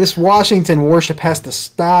 This Washington worship has to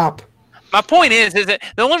stop. My point is that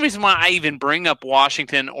the only reason why I even bring up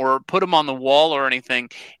Washington or put him on the wall or anything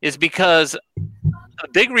is because a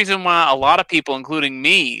big reason why a lot of people, including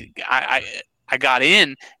me, I got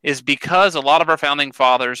in is because a lot of our founding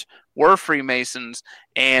fathers were Freemasons,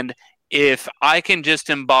 and if I can just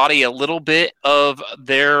embody a little bit of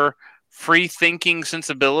their free-thinking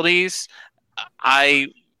sensibilities, I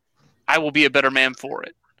will be a better man for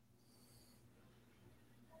it.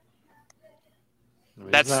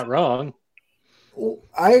 That's not wrong.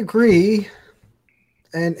 I agree.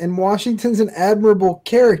 And Washington's an admirable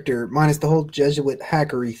character, minus the whole Jesuit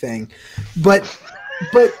hackery thing. But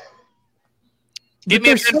give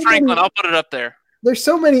me a Ben Franklin, I'll put it up there. There's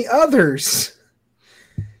so many others.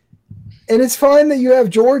 And it's fine that you have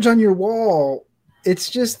George on your wall. It's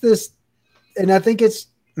just this, and I think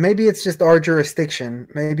maybe it's just our jurisdiction.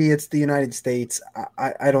 Maybe it's the United States.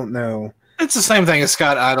 I don't know. It's the same thing as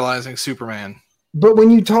Scott idolizing Superman. But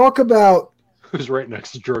when you talk about who's right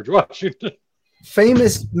next to George Washington,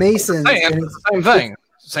 famous Masons, it's the same thing.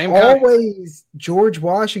 Same always kind. George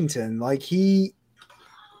Washington, like he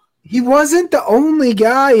wasn't the only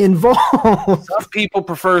guy involved. Some people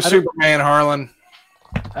prefer Superman, Harlan.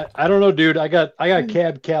 I don't know, dude. I got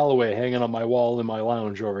Cab Calloway hanging on my wall in my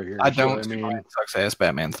lounge over here. I don't. So, I mean, sucks ass.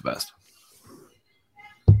 Batman's the best.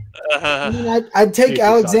 I'd take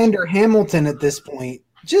Alexander Hamilton at this point.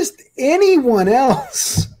 Just anyone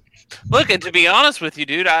else. Look, and to be honest with you,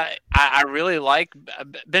 dude, I really like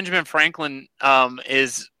Benjamin Franklin.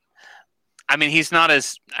 He's not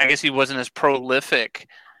as, I guess he wasn't as prolific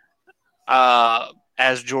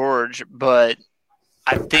as George, but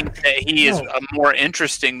I think that he is more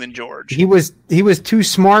interesting than George. He was too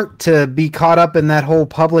smart to be caught up in that whole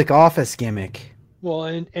public office gimmick. Well,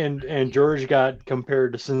 and George got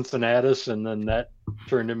compared to Cincinnatus, and then that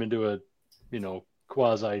turned him into a,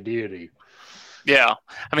 quasi-deity. Yeah.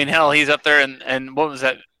 I mean, hell, he's up there, and what was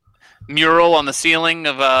that mural on the ceiling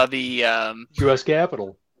of the U.S.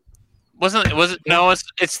 Capitol? Was it? No,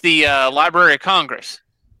 it's the Library of Congress.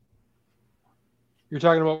 You're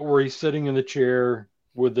talking about where he's sitting in the chair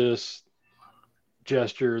with this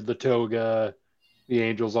gesture, the toga, the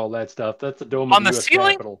angels, all that stuff. That's the dome on of the US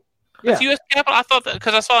ceiling. Capitol. Yeah. It's U.S. Capitol. I thought that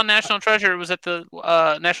because I saw National Treasure. It was at the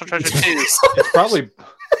National Treasure 2.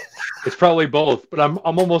 It's probably both, but I'm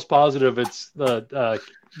almost positive it's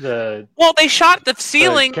the. Well, they shot the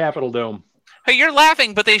ceiling. The Capitol Dome. Hey, you're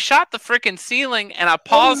laughing, but they shot the freaking ceiling, and I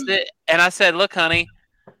paused it, and I said, "Look, honey."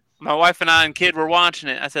 My wife and I and kid were watching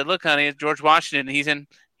it. I said, "Look, honey, it's George Washington.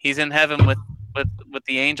 He's in heaven with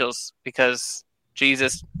the angels because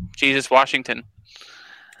Jesus Washington."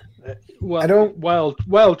 Well,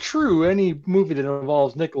 while true, any movie that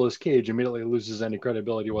involves Nicolas Cage immediately loses any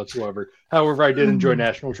credibility whatsoever. However, I did enjoy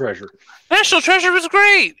National Treasure. National Treasure was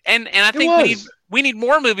great, and I think we need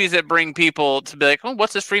more movies that bring people to be like, "Oh,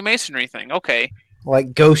 what's this Freemasonry thing?" Okay,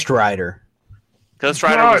 like Ghost Rider. Ghost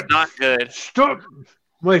Rider was not good. Stop.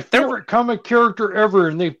 My favorite comic character ever,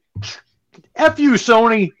 and they F you,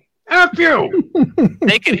 Sony. F you.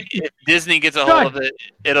 If Disney gets a hold of it,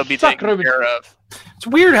 it'll be taken care of. It's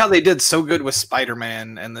weird how they did so good with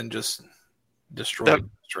Spider-Man and then just destroyed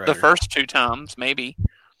the first 2 times, maybe.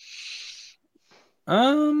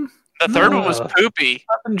 The third one was poopy.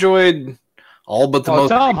 I enjoyed all but the most.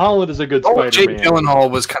 Tom Holland is a good Spider-Man. Jake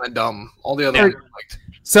Gyllenhaal was kind of dumb. All the other ones I liked.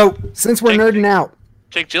 So, since we're nerding out,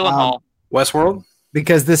 Jake Gyllenhaal, Westworld.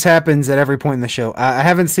 Because this happens at every point in the show. I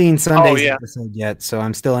haven't seen Sunday's episode yet, so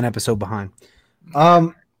I'm still an episode behind.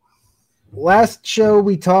 Last show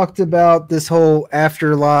we talked about this whole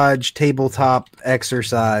After Lodge tabletop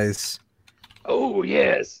exercise. Oh,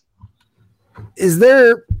 yes. Is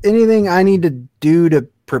there anything I need to do to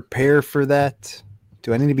prepare for that?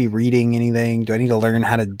 Do I need to be reading anything? Do I need to learn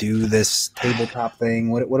how to do this tabletop thing?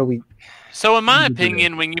 What are we? So, in my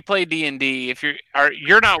opinion, when you play D&D, if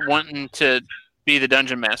you're not wanting to be the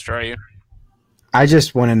dungeon master, are you? I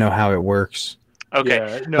just want to know how it works.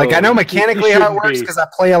 Okay. Yeah, no, I know mechanically how it works because I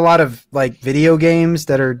play a lot of video games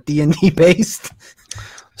that are D&D based.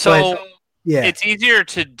 So yeah, it's easier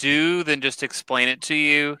to do than just explain it to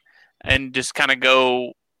you and just kind of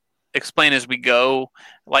go explain as we go,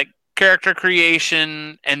 like character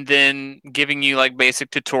creation and then giving you like basic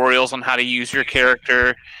tutorials on how to use your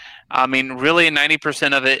character. I mean, really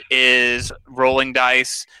 90% of it is rolling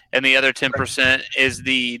dice and the other 10% is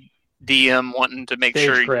the DM wanting to make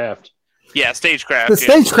sure Stagecraft. Yeah, stagecraft. The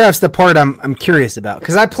stagecraft's the part I'm curious about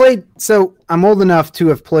because I'm old enough to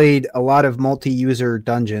have played a lot of multi-user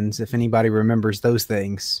dungeons. If anybody remembers those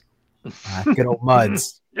things, good old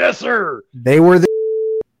muds. Yes, sir. They were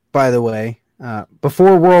by the way,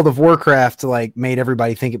 before World of Warcraft made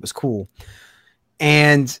everybody think it was cool,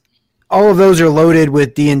 and all of those are loaded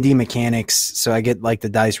with D&D mechanics. So I get the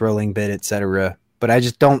dice rolling bit, etc. But I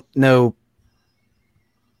just don't know.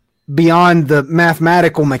 Beyond the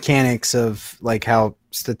mathematical mechanics of how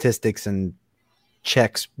statistics and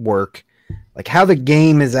checks work, how the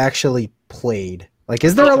game is actually played.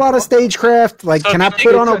 Is there a lot of stagecraft? Can I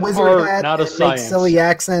put on a wizard hat not a and make silly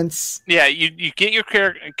accents? Yeah, you get your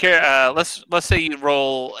character. Let's say you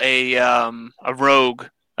roll a rogue,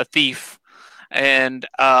 a thief, and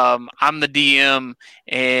I'm the DM,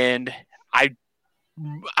 and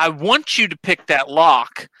I want you to pick that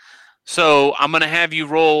lock. So I'm going to have you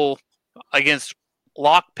roll against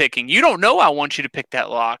lock picking. You don't know I want you to pick that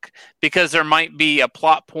lock because there might be a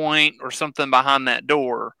plot point or something behind that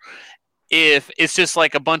door. If it's just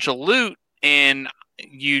a bunch of loot and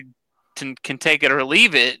you can take it or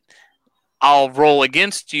leave it, I'll roll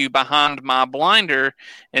against you behind my blinder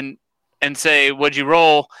and say, what'd you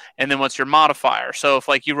roll? And then what's your modifier? So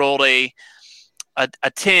if you rolled a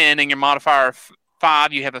 10 and your modifier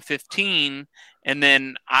 5, you have a 15, and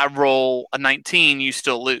then I roll a 19, you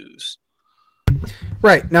still lose.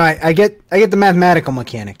 Right. No, I get the mathematical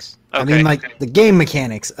mechanics. Okay. I mean, the game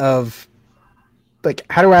mechanics of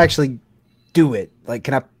how do I actually do it?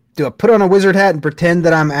 Do I put on a wizard hat and pretend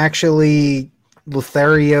that I'm actually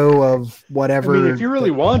Lothario of whatever? I mean, if you really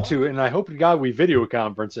want to, and I hope to God we video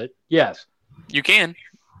conference it, yes. You can.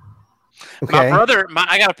 Okay. My brother,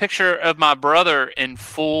 I got a picture of my brother in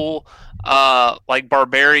full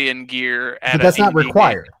barbarian gear. But that's not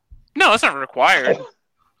required. No, it's not required.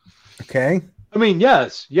 Okay. I mean,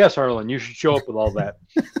 yes, Harlan, you should show up with all that.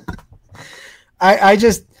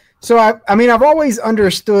 I've always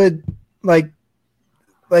understood like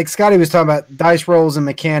Scotty was talking about dice rolls and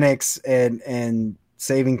mechanics and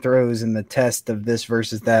saving throws and the test of this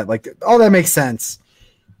versus that. All that makes sense.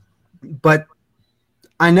 But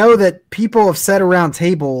I know that people have sat around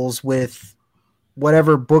tables with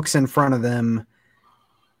whatever books in front of them.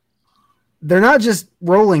 They're not just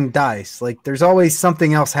rolling dice. There's always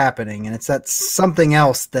something else happening, and it's that something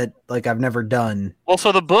else that I've never done. Well,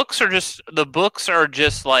 so the books are just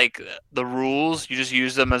the rules. You just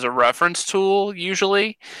use them as a reference tool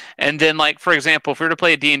usually. And then for example, if we were to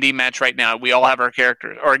play a D&D match right now, we all have our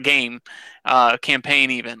characters, or a game, campaign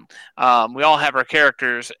even. We all have our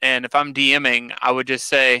characters, and if I'm DMing, I would just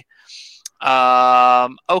say,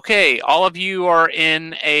 okay, all of you are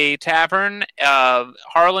in a tavern.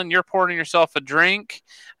 Harlan, you're pouring yourself a drink.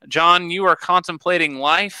 John, you are contemplating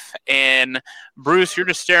life. And Bruce, you're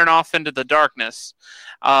just staring off into the darkness.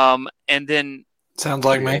 And then... Sounds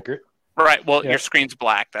like me. Right, well, Yeah. your screen's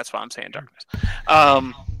black. That's why I'm saying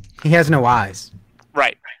darkness. He has no eyes.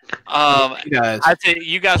 Right. I'd say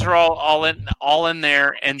you guys are all in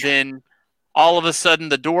there, and then all of a sudden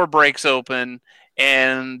the door breaks open,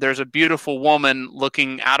 and there's a beautiful woman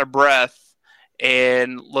looking out of breath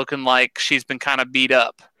and looking like she's been kind of beat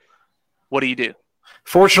up. What do you do?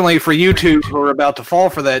 Fortunately for you two who are about to fall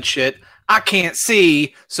for that shit, I can't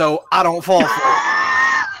see, so I don't fall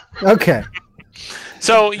for it. Okay.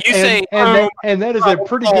 So you say, and that is a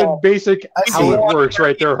pretty good basic how it works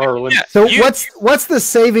right there, Harlan. Yeah. So what's the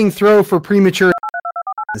saving throw for premature?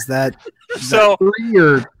 Is that so 3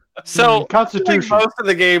 or so I think Constitution. most of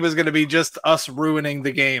the game is going to be just us ruining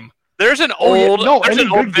the game. there's an Oh, yeah. old No, there's any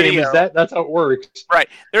an old good game video. is that. That's how it works. Right.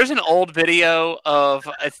 There's an old video of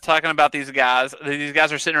it's talking about these guys. These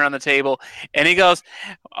guys are sitting around the table, and he goes,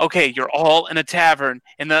 "Okay, you're all in a tavern."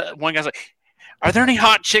 And the one guy's like, "Are there any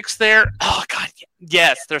hot chicks there?" Oh God,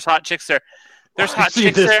 yes, there's hot chicks there. There's hot See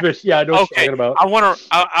chicks this there. bitch. Yeah, I know what Okay, you're talking about.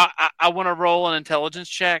 I want to roll an intelligence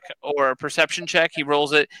check or a perception check. He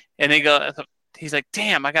rolls it, and he's like,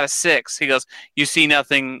 "Damn, I got a 6." He goes, "You see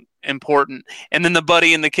nothing important." And then the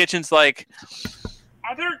buddy in the kitchen's like,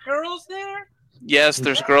 "Are there girls there?" Yes,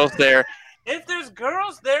 there's girls there. If there's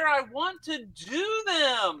girls there, I want to do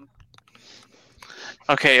them.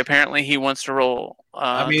 Okay, apparently he wants to roll.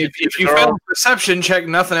 I mean, to if you girl. fail a perception check,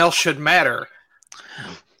 nothing else should matter.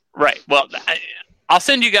 Right. Well, I'll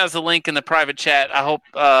send you guys the link in the private chat. I hope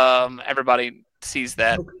everybody sees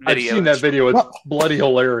that I've video. seen that video. It's bloody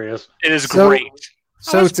hilarious. It is So- great.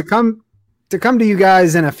 So to come to you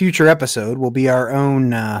guys in a future episode will be our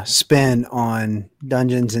own spin on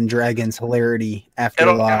Dungeons and Dragons hilarity after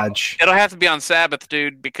It'll- Lodge. It'll have to be on Sabbath,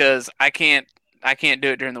 dude, because I can't do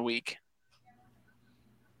it during the week.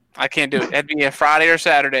 I can't do it. It'd be a Friday or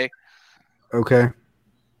Saturday. Okay.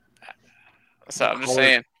 So I'm just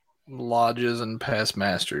saying. Lodges and past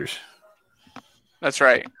masters. That's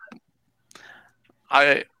right.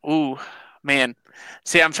 Man.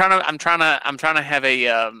 See, I'm trying to have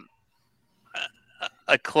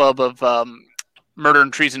a club of murder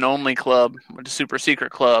and treason only club, a super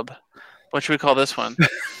secret club. What should we call this one?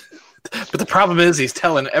 But the problem is he's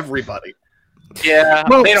telling everybody. Yeah.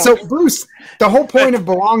 Well, so Bruce, the whole point of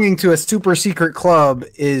belonging to a super secret club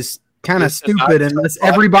is kind of stupid unless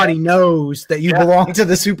everybody knows that you belong to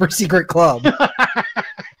the super secret club.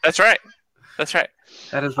 That's right.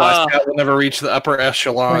 That is why Scott will never reach the upper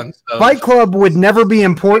echelon. Right. Fight Club would never be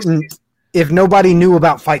important if nobody knew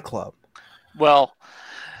about Fight Club. Well,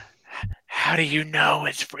 how do you know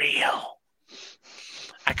it's real?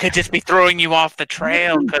 I could just be throwing you off the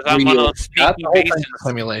trail because I'm on a sneaky basis.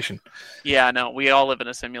 Simulation. Yeah, I know. We all live in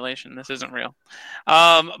a simulation. This isn't real.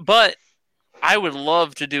 But I would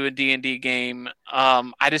love to do a D&D game.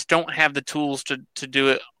 I just don't have the tools to do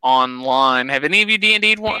it online. Have any of you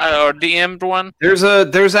D&D'd one or DM'd one? There's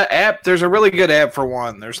an app. There's a really good app for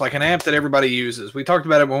one. There's like an app that everybody uses. We talked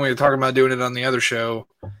about it when we were talking about doing it on the other show.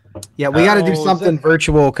 Yeah, we got to do something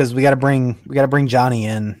virtual because we got to bring Johnny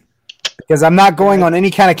in. Because I'm not going on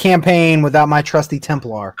any kind of campaign without my trusty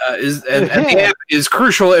Templar. And the app is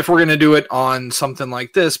crucial if we're going to do it on something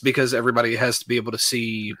like this because everybody has to be able to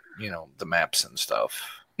see, the maps and stuff.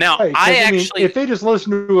 Now, right, if they just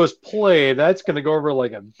listen to us play, that's going to go over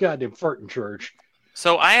like a goddamn fart in church.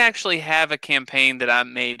 So I actually have a campaign that I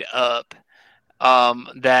made up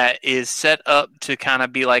that is set up to kind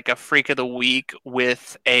of be like a freak of the week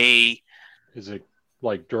with a... Is it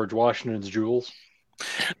like George Washington's Jewels?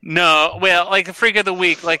 No, well, like the freak of the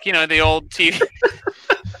week, like, the old TV.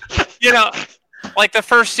 Like the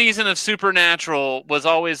first season of Supernatural was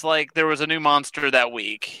always like there was a new monster that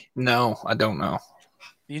week. No, I don't know.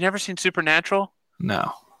 You never seen Supernatural?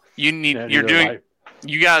 No. You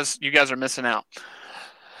guys are missing out.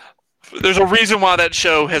 There's a reason why that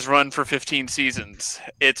show has run for 15 seasons.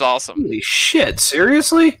 It's awesome. Holy shit,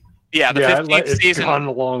 seriously? Yeah, the 15th season. It's gone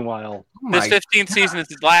a long while. This 15th season is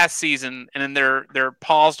the last season, and then they're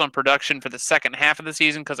paused on production for the second half of the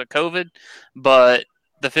season because of COVID. But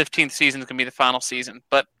the 15th season is going to be the final season.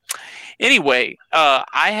 But anyway,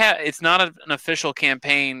 it's not an official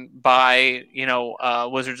campaign by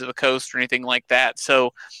Wizards of the Coast or anything like that.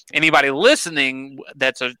 So anybody listening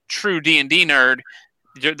that's a true D&D nerd,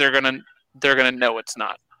 they're gonna know it's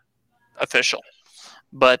not official.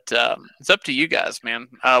 But it's up to you guys, man,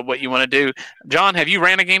 what you want to do. John, have you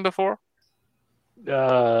ran a game before?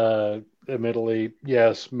 Admittedly,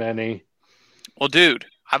 yes, many. Well, dude,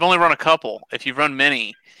 I've only run a couple. If you've run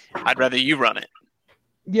many, I'd rather you run it.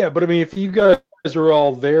 Yeah, but I mean, if you guys are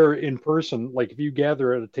all there in person, like if you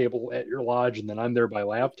gather at a table at your lodge and then I'm there by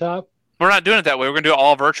laptop. We're not doing it that way. We're going to do it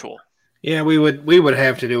all virtual. Yeah, we would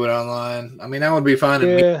have to do it online. I mean, that would be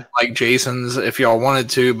fine like Jason's if y'all wanted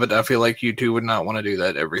to, but I feel like you two would not want to do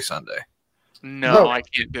that every Sunday. No, I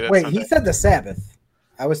can't do it. Wait, he said the Sabbath.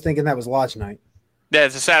 I was thinking that was lodge night. Yeah,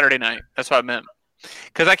 it's a Saturday night. That's what I meant.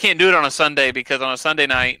 Because I can't do it on a Sunday because on a Sunday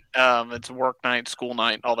night, it's work night, school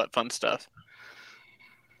night, all that fun stuff.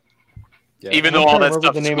 Yeah, even though all that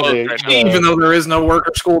stuff is closed right now. Even though there is no work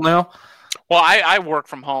or school now? Well, I work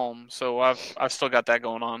from home, so I've still got that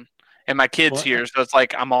going on. And my kid's here, so it's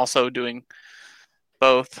like I'm also doing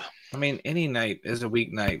both. I mean, any night is a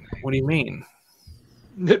weeknight. What do you mean?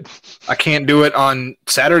 I can't do it on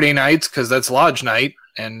Saturday nights because that's lodge night,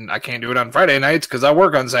 and I can't do it on Friday nights because I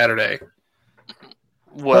work on Saturday.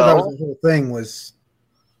 Well, that was the whole thing was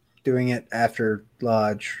doing it after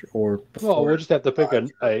lodge or before. Well, we'll just have to pick a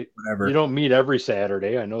night. Whatever. You don't meet every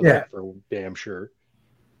Saturday. I know that for damn sure.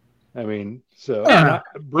 I mean, so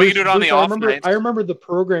Bruce, we do it on the off nights. I remember the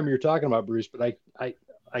program you're talking about, Bruce, but I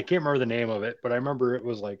can't remember the name of it. But I remember it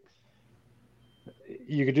was like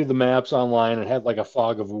you could do the maps online and had like a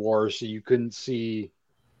fog of war, so you couldn't see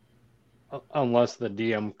unless the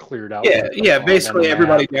DM cleared out. Yeah. Basically,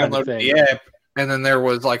 everybody downloaded the app, and then there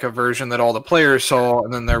was like a version that all the players saw,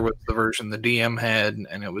 and then there was the version the DM had,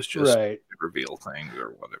 and it was just a reveal thing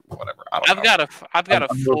or whatever. I don't know. I've got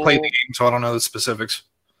a full. Played the game, so I don't know the specifics.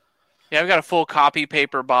 Yeah, I've got a full copy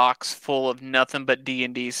paper box full of nothing but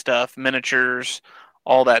D&D stuff, miniatures,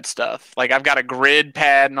 all that stuff. Like I've got a grid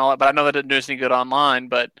pad and all that, but I know that doesn't do us any good online.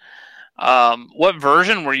 But what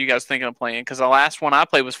version were you guys thinking of playing? Because the last one I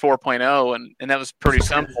played was 4.0, and that was pretty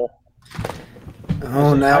simple.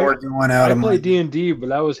 Oh, now we're going out. I played D&D,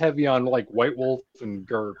 but I was heavy on like White Wolf and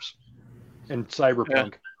GURPS and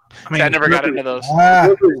Cyberpunk. Yeah. I mean, I never got into those.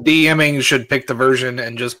 DMing should pick the version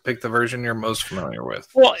and just pick the version you're most familiar with.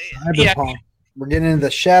 Well, yeah, We're getting into the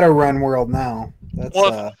Shadowrun world now. That's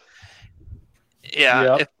Well, yeah.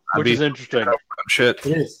 Yep. If, Which is interesting. Shit.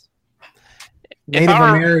 it is. Native I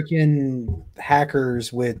were- American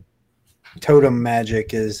hackers with totem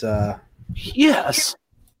magic is Yes.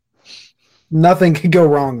 nothing could go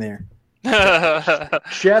wrong there.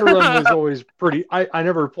 Shadowrun was always pretty. I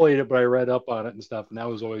never played it, but I read up on it and stuff, and that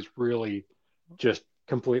was always really just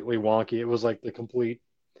completely wonky. It was like the complete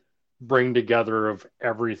bring together of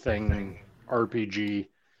everything RPG.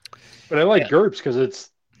 But I like GURPS because it's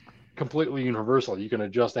completely universal. You can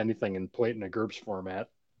adjust anything and play it in a GURPS format.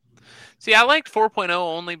 See, I liked 4.0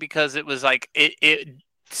 only because it was like it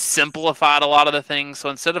simplified a lot of the things. So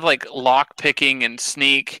instead of like lock picking and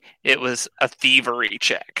sneak, it was a thievery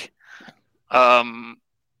check.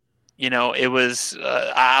 It was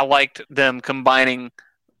I liked them combining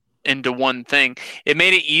into one thing. It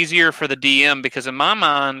made it easier for the DM because in my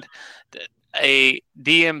mind, a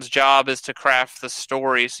DM's job is to craft the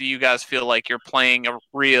story so you guys feel like you're playing a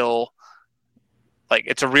real, like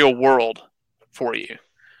it's a real world for you.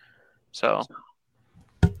 So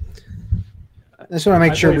I just want to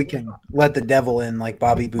make I sure played- we can let the devil in, like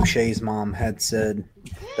Bobby Boucher's mom had said.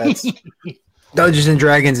 That's Dungeons and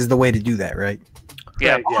Dragons is the way to do that, right?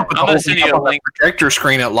 yeah, Yeah. I'm gonna send you a link, Projector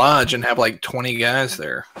screen at Lodge and have like 20 guys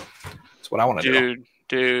there. That's what I want to do.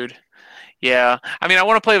 dude. Yeah, I mean, I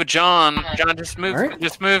want to play with John. John, just move, All right.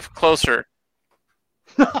 just move closer.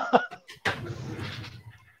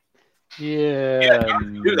 Yeah,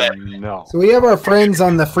 do that. no. So we have our friends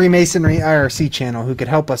on the Freemasonry IRC channel who could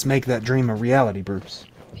help us make that dream a reality, Bruce.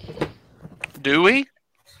 Do we?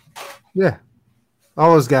 Yeah,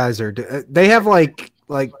 all those guys are. They have like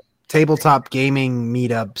tabletop gaming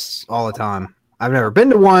meetups all the time. I've never been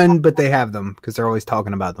to one, but they have them because they're always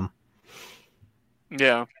talking about them.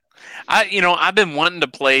 Yeah, I've been wanting to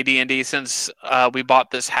play D&D since we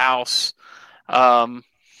bought this house,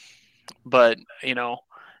 but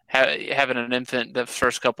having an infant the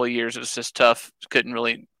first couple of years was just tough. Couldn't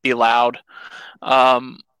really be loud,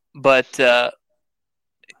 but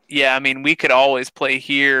yeah, I mean, we could always play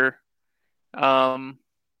here. I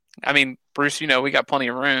mean, Bruce, we got plenty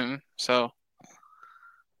of room, so.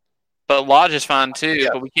 But Lodge is fine too,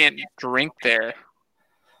 but we can't drink there.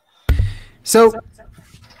 So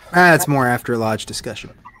that's more after Lodge discussion.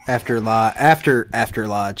 After Lodge.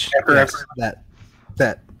 Yes,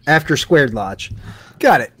 that after Squared Lodge.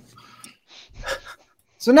 Got it.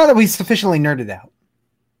 So now that we've sufficiently nerded out,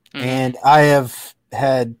 and I have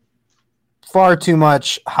had far too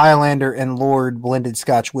much Highlander and Lord blended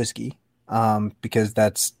Scotch whiskey, because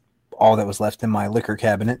that's all that was left in my liquor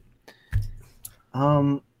cabinet.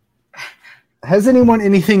 Has anyone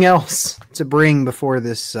anything else to bring before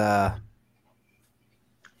this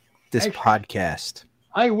podcast?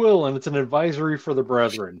 I will, and it's an advisory for the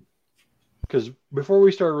brethren. Because before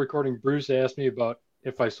we started recording, Bruce asked me about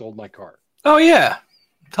if I sold my car. Oh, yeah.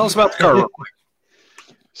 Tell us about the car real quick.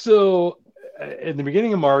 So, in the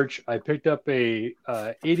beginning of March, I picked up a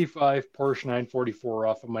 85 Porsche 944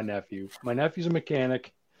 off of my nephew. My nephew's a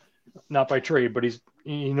mechanic, not by trade, but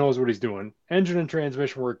he knows what he's doing. Engine and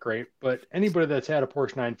transmission work great, but anybody that's had a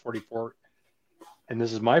Porsche 944, and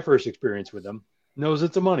this is my first experience with them, knows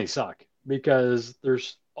it's a money suck because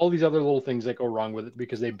there's all these other little things that go wrong with it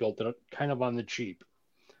because they built it kind of on the cheap.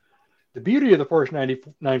 The beauty of the Porsche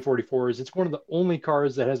 944 is it's one of the only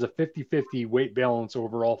cars that has a 50-50 weight balance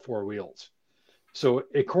over all four wheels. So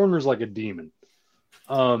it corners like a demon.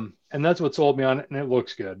 And that's what sold me on it, and it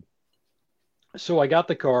looks good. So I got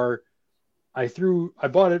the car. I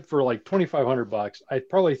bought it for like $2,500. I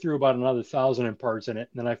probably threw about another 1,000 in parts in it.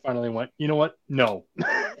 And then I finally went, you know what? No.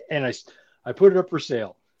 And I put it up for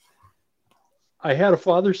sale. I had a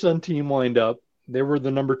father-son team lined up. They were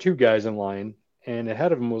the number 2 guys in line. And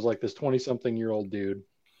ahead of them was like this 20-something-year-old dude.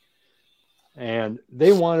 And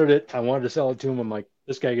they wanted it. I wanted to sell it to him. I'm like,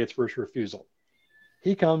 this guy gets first refusal.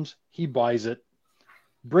 He comes, he buys it,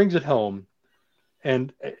 brings it home.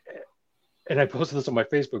 And I posted this on my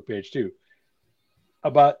Facebook page too.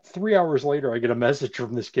 About 3 hours later, I get a message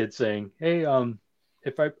from this kid saying, hey,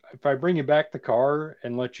 if I bring you back the car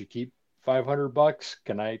and let you keep $500,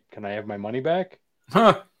 can I have my money back?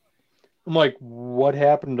 Huh. I'm like, what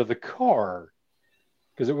happened to the car?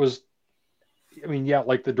 Because it was,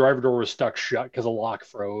 like the driver door was stuck shut because a lock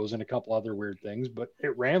froze and a couple other weird things, but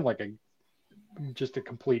it ran like just a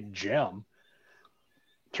complete gem.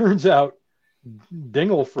 Turns out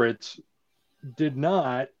Dingle Fritz did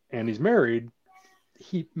not, and he's married.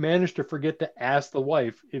 He managed to forget to ask the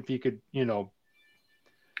wife if he could,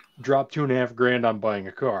 drop $2,500 on buying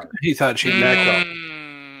a car. He thought she'd back up.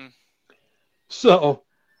 So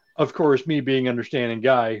of course, me being an understanding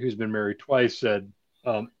guy who's been married twice said,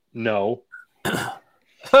 no.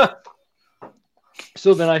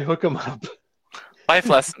 So then I hook him up. Life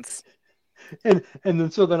lessons. And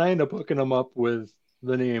then I end up hooking him up with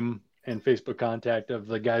the name and Facebook contact of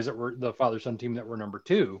the guys that were the father-son team that were number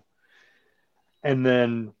 2. And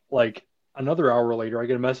then like another hour later, I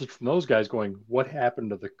get a message from those guys going, what happened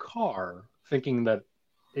to the car? Thinking that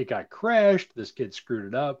it got crashed. This kid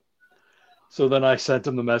screwed it up. So then I sent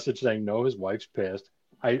him the message saying, no, his wife's pissed.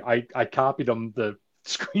 I copied him the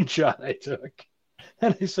screenshot I took.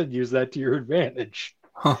 And I said, use that to your advantage.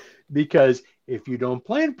 Huh. Because if you don't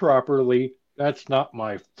plan properly, that's not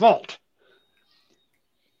my fault.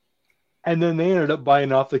 And then they ended up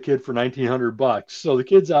buying off the kid for $1,900. So the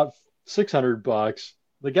kid's out $600.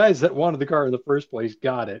 The guys that wanted the car in the first place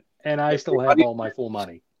got it. And I still have all my full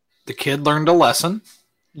money. The kid learned a lesson.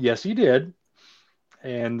 Yes, he did.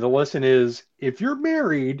 And the lesson is, if you're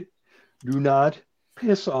married, do not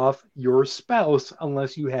piss off your spouse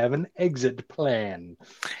unless you have an exit plan.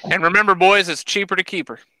 And remember, boys, it's cheaper to keep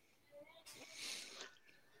her.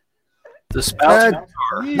 The spouse.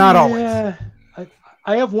 Not always.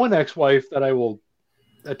 I have one ex-wife that I will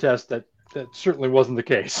attest that certainly wasn't the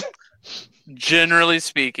case. Generally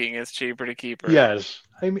speaking, it's cheaper to keep her. Yes,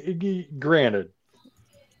 I mean, granted.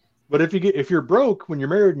 But if you're broke when you're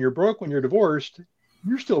married and you're broke when you're divorced,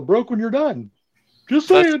 you're still broke when you're done. Just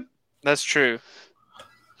saying. That's true.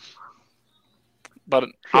 But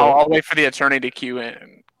I'll wait for the attorney to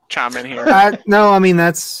chime in here. No, I mean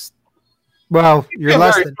that's you're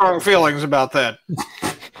less very than strong feelings about that.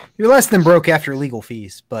 you're less than broke after legal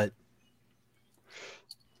fees, but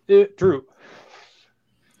True.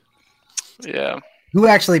 Yeah. who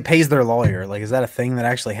actually pays their lawyer? Like, is that a thing that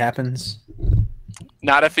actually happens?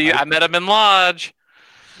 Not if I met him in Lodge.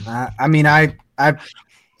 I mean, I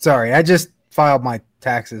just filed my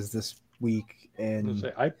taxes this week,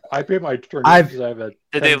 and I pay my attorney because I have a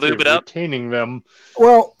Did they lube it up? Retaining them.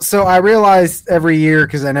 well, so I realized every year,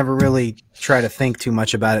 because I never really try to think too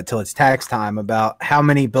much about it till it's tax time, about how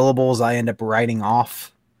many billables I end up writing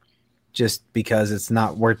off, just because it's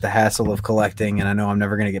not worth the hassle of collecting, and I know I'm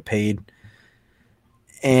never going to get paid.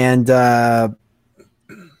 And I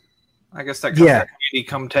guess that comes Yeah. to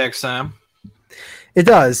income tax time. it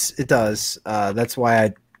does. That's why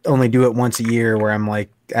I only do it once a year, where I'm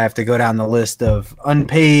like, I have to go down the list of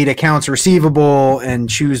unpaid accounts receivable and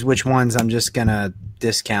choose which ones I'm just going to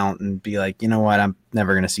discount and be like, you know what, I'm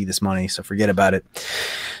never going to see this money, so forget about it.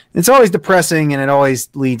 It's always depressing, and it always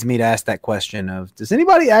leads me to ask that question of, does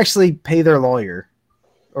anybody actually pay their lawyer?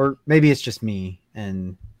 Or maybe it's just me.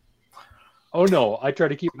 And Oh no, I try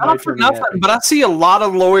to keep my Not for attorney nothing, happy. but I see a lot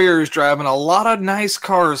of lawyers driving a lot of nice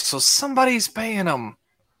cars, so somebody's paying them.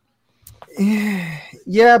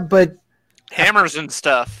 yeah, but Hammers and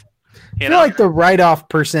stuff. I feel like the write-off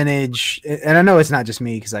percentage, and I know it's not just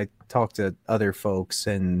me because I talk to other folks,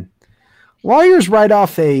 and lawyers write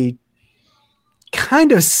off a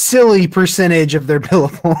kind of silly percentage of their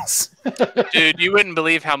billables. Dude, you wouldn't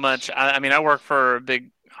believe how much. I mean, I work for a big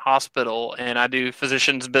hospital and I do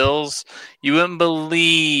physicians' bills. You wouldn't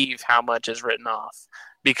believe how much is written off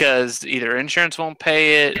because either insurance won't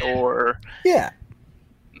pay it or Yeah.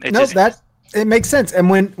 it No, just it makes sense. And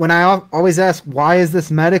when I always ask, why is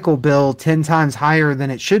this medical bill 10 times higher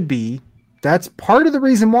than it should be? That's part of the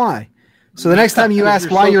reason why. So the next time you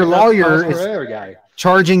ask why your lawyer is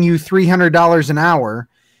charging you $300 an hour,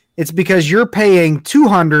 it's because you're paying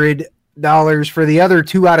 $200 for the other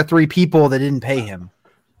 2 out of 3 people that didn't pay him.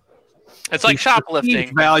 it's like shoplifting.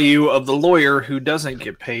 The value of the lawyer who doesn't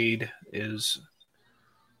get paid is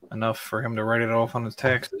enough for him to write it off on his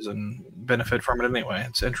taxes and benefit from it anyway.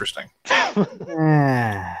 It's interesting.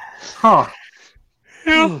 Huh.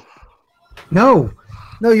 Yeah. No,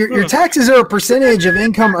 your taxes are a percentage of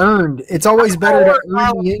income earned. It's always better to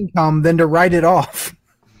earn the income than to write it off.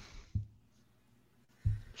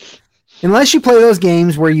 Unless you play those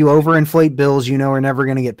games where you overinflate bills you know are never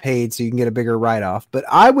going to get paid so you can get a bigger write-off. But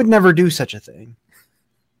I would never do such a thing.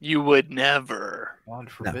 You would never.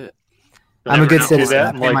 God forbid. I'm a good know. citizen. I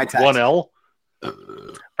That pay my like taxes. 1L.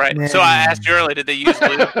 Right. Yeah. So I asked you earlier, did they use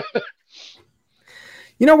lube?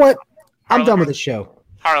 You know what? I'm Harlan. done with the show.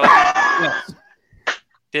 Harlan?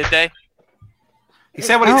 Did they? He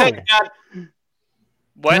said what he No. said. God.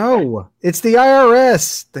 What? No, it's the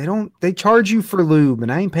IRS. They charge you for lube,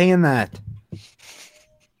 and I ain't paying that.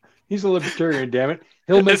 He's a libertarian, damn it.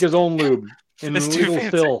 He'll make his own lube in It's too legal fancy.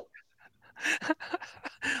 still. All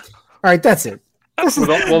right, that's it. This is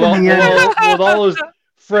With all his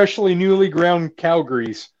freshly newly ground cow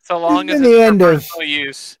grease. So long as In it's the for end of- personal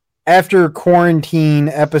use. After Quarantine,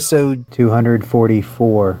 episode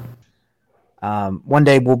 244. One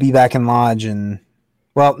day we'll be back in Lodge, and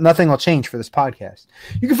well, nothing will change for this podcast.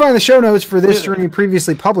 You can find the show notes for this or any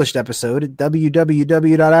previously published episode at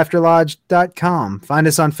www.afterlodge.com. Find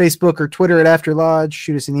us on Facebook or Twitter at Afterlodge.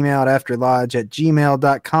 Shoot us an email at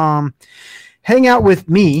afterlodge@gmail.com. Hang out with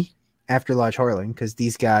me, Afterlodge Harlan, because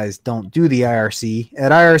these guys don't do the IRC,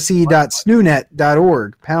 at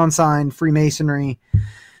irc.snoonet.org, # Freemasonry.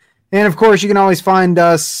 And of course, you can always find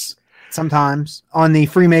us sometimes on the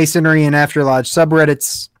Freemasonry and Afterlodge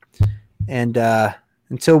subreddits. And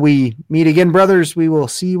until we meet again, brothers, we will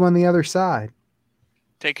see you on the other side.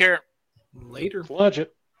 Take care. Later. Watch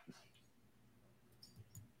it.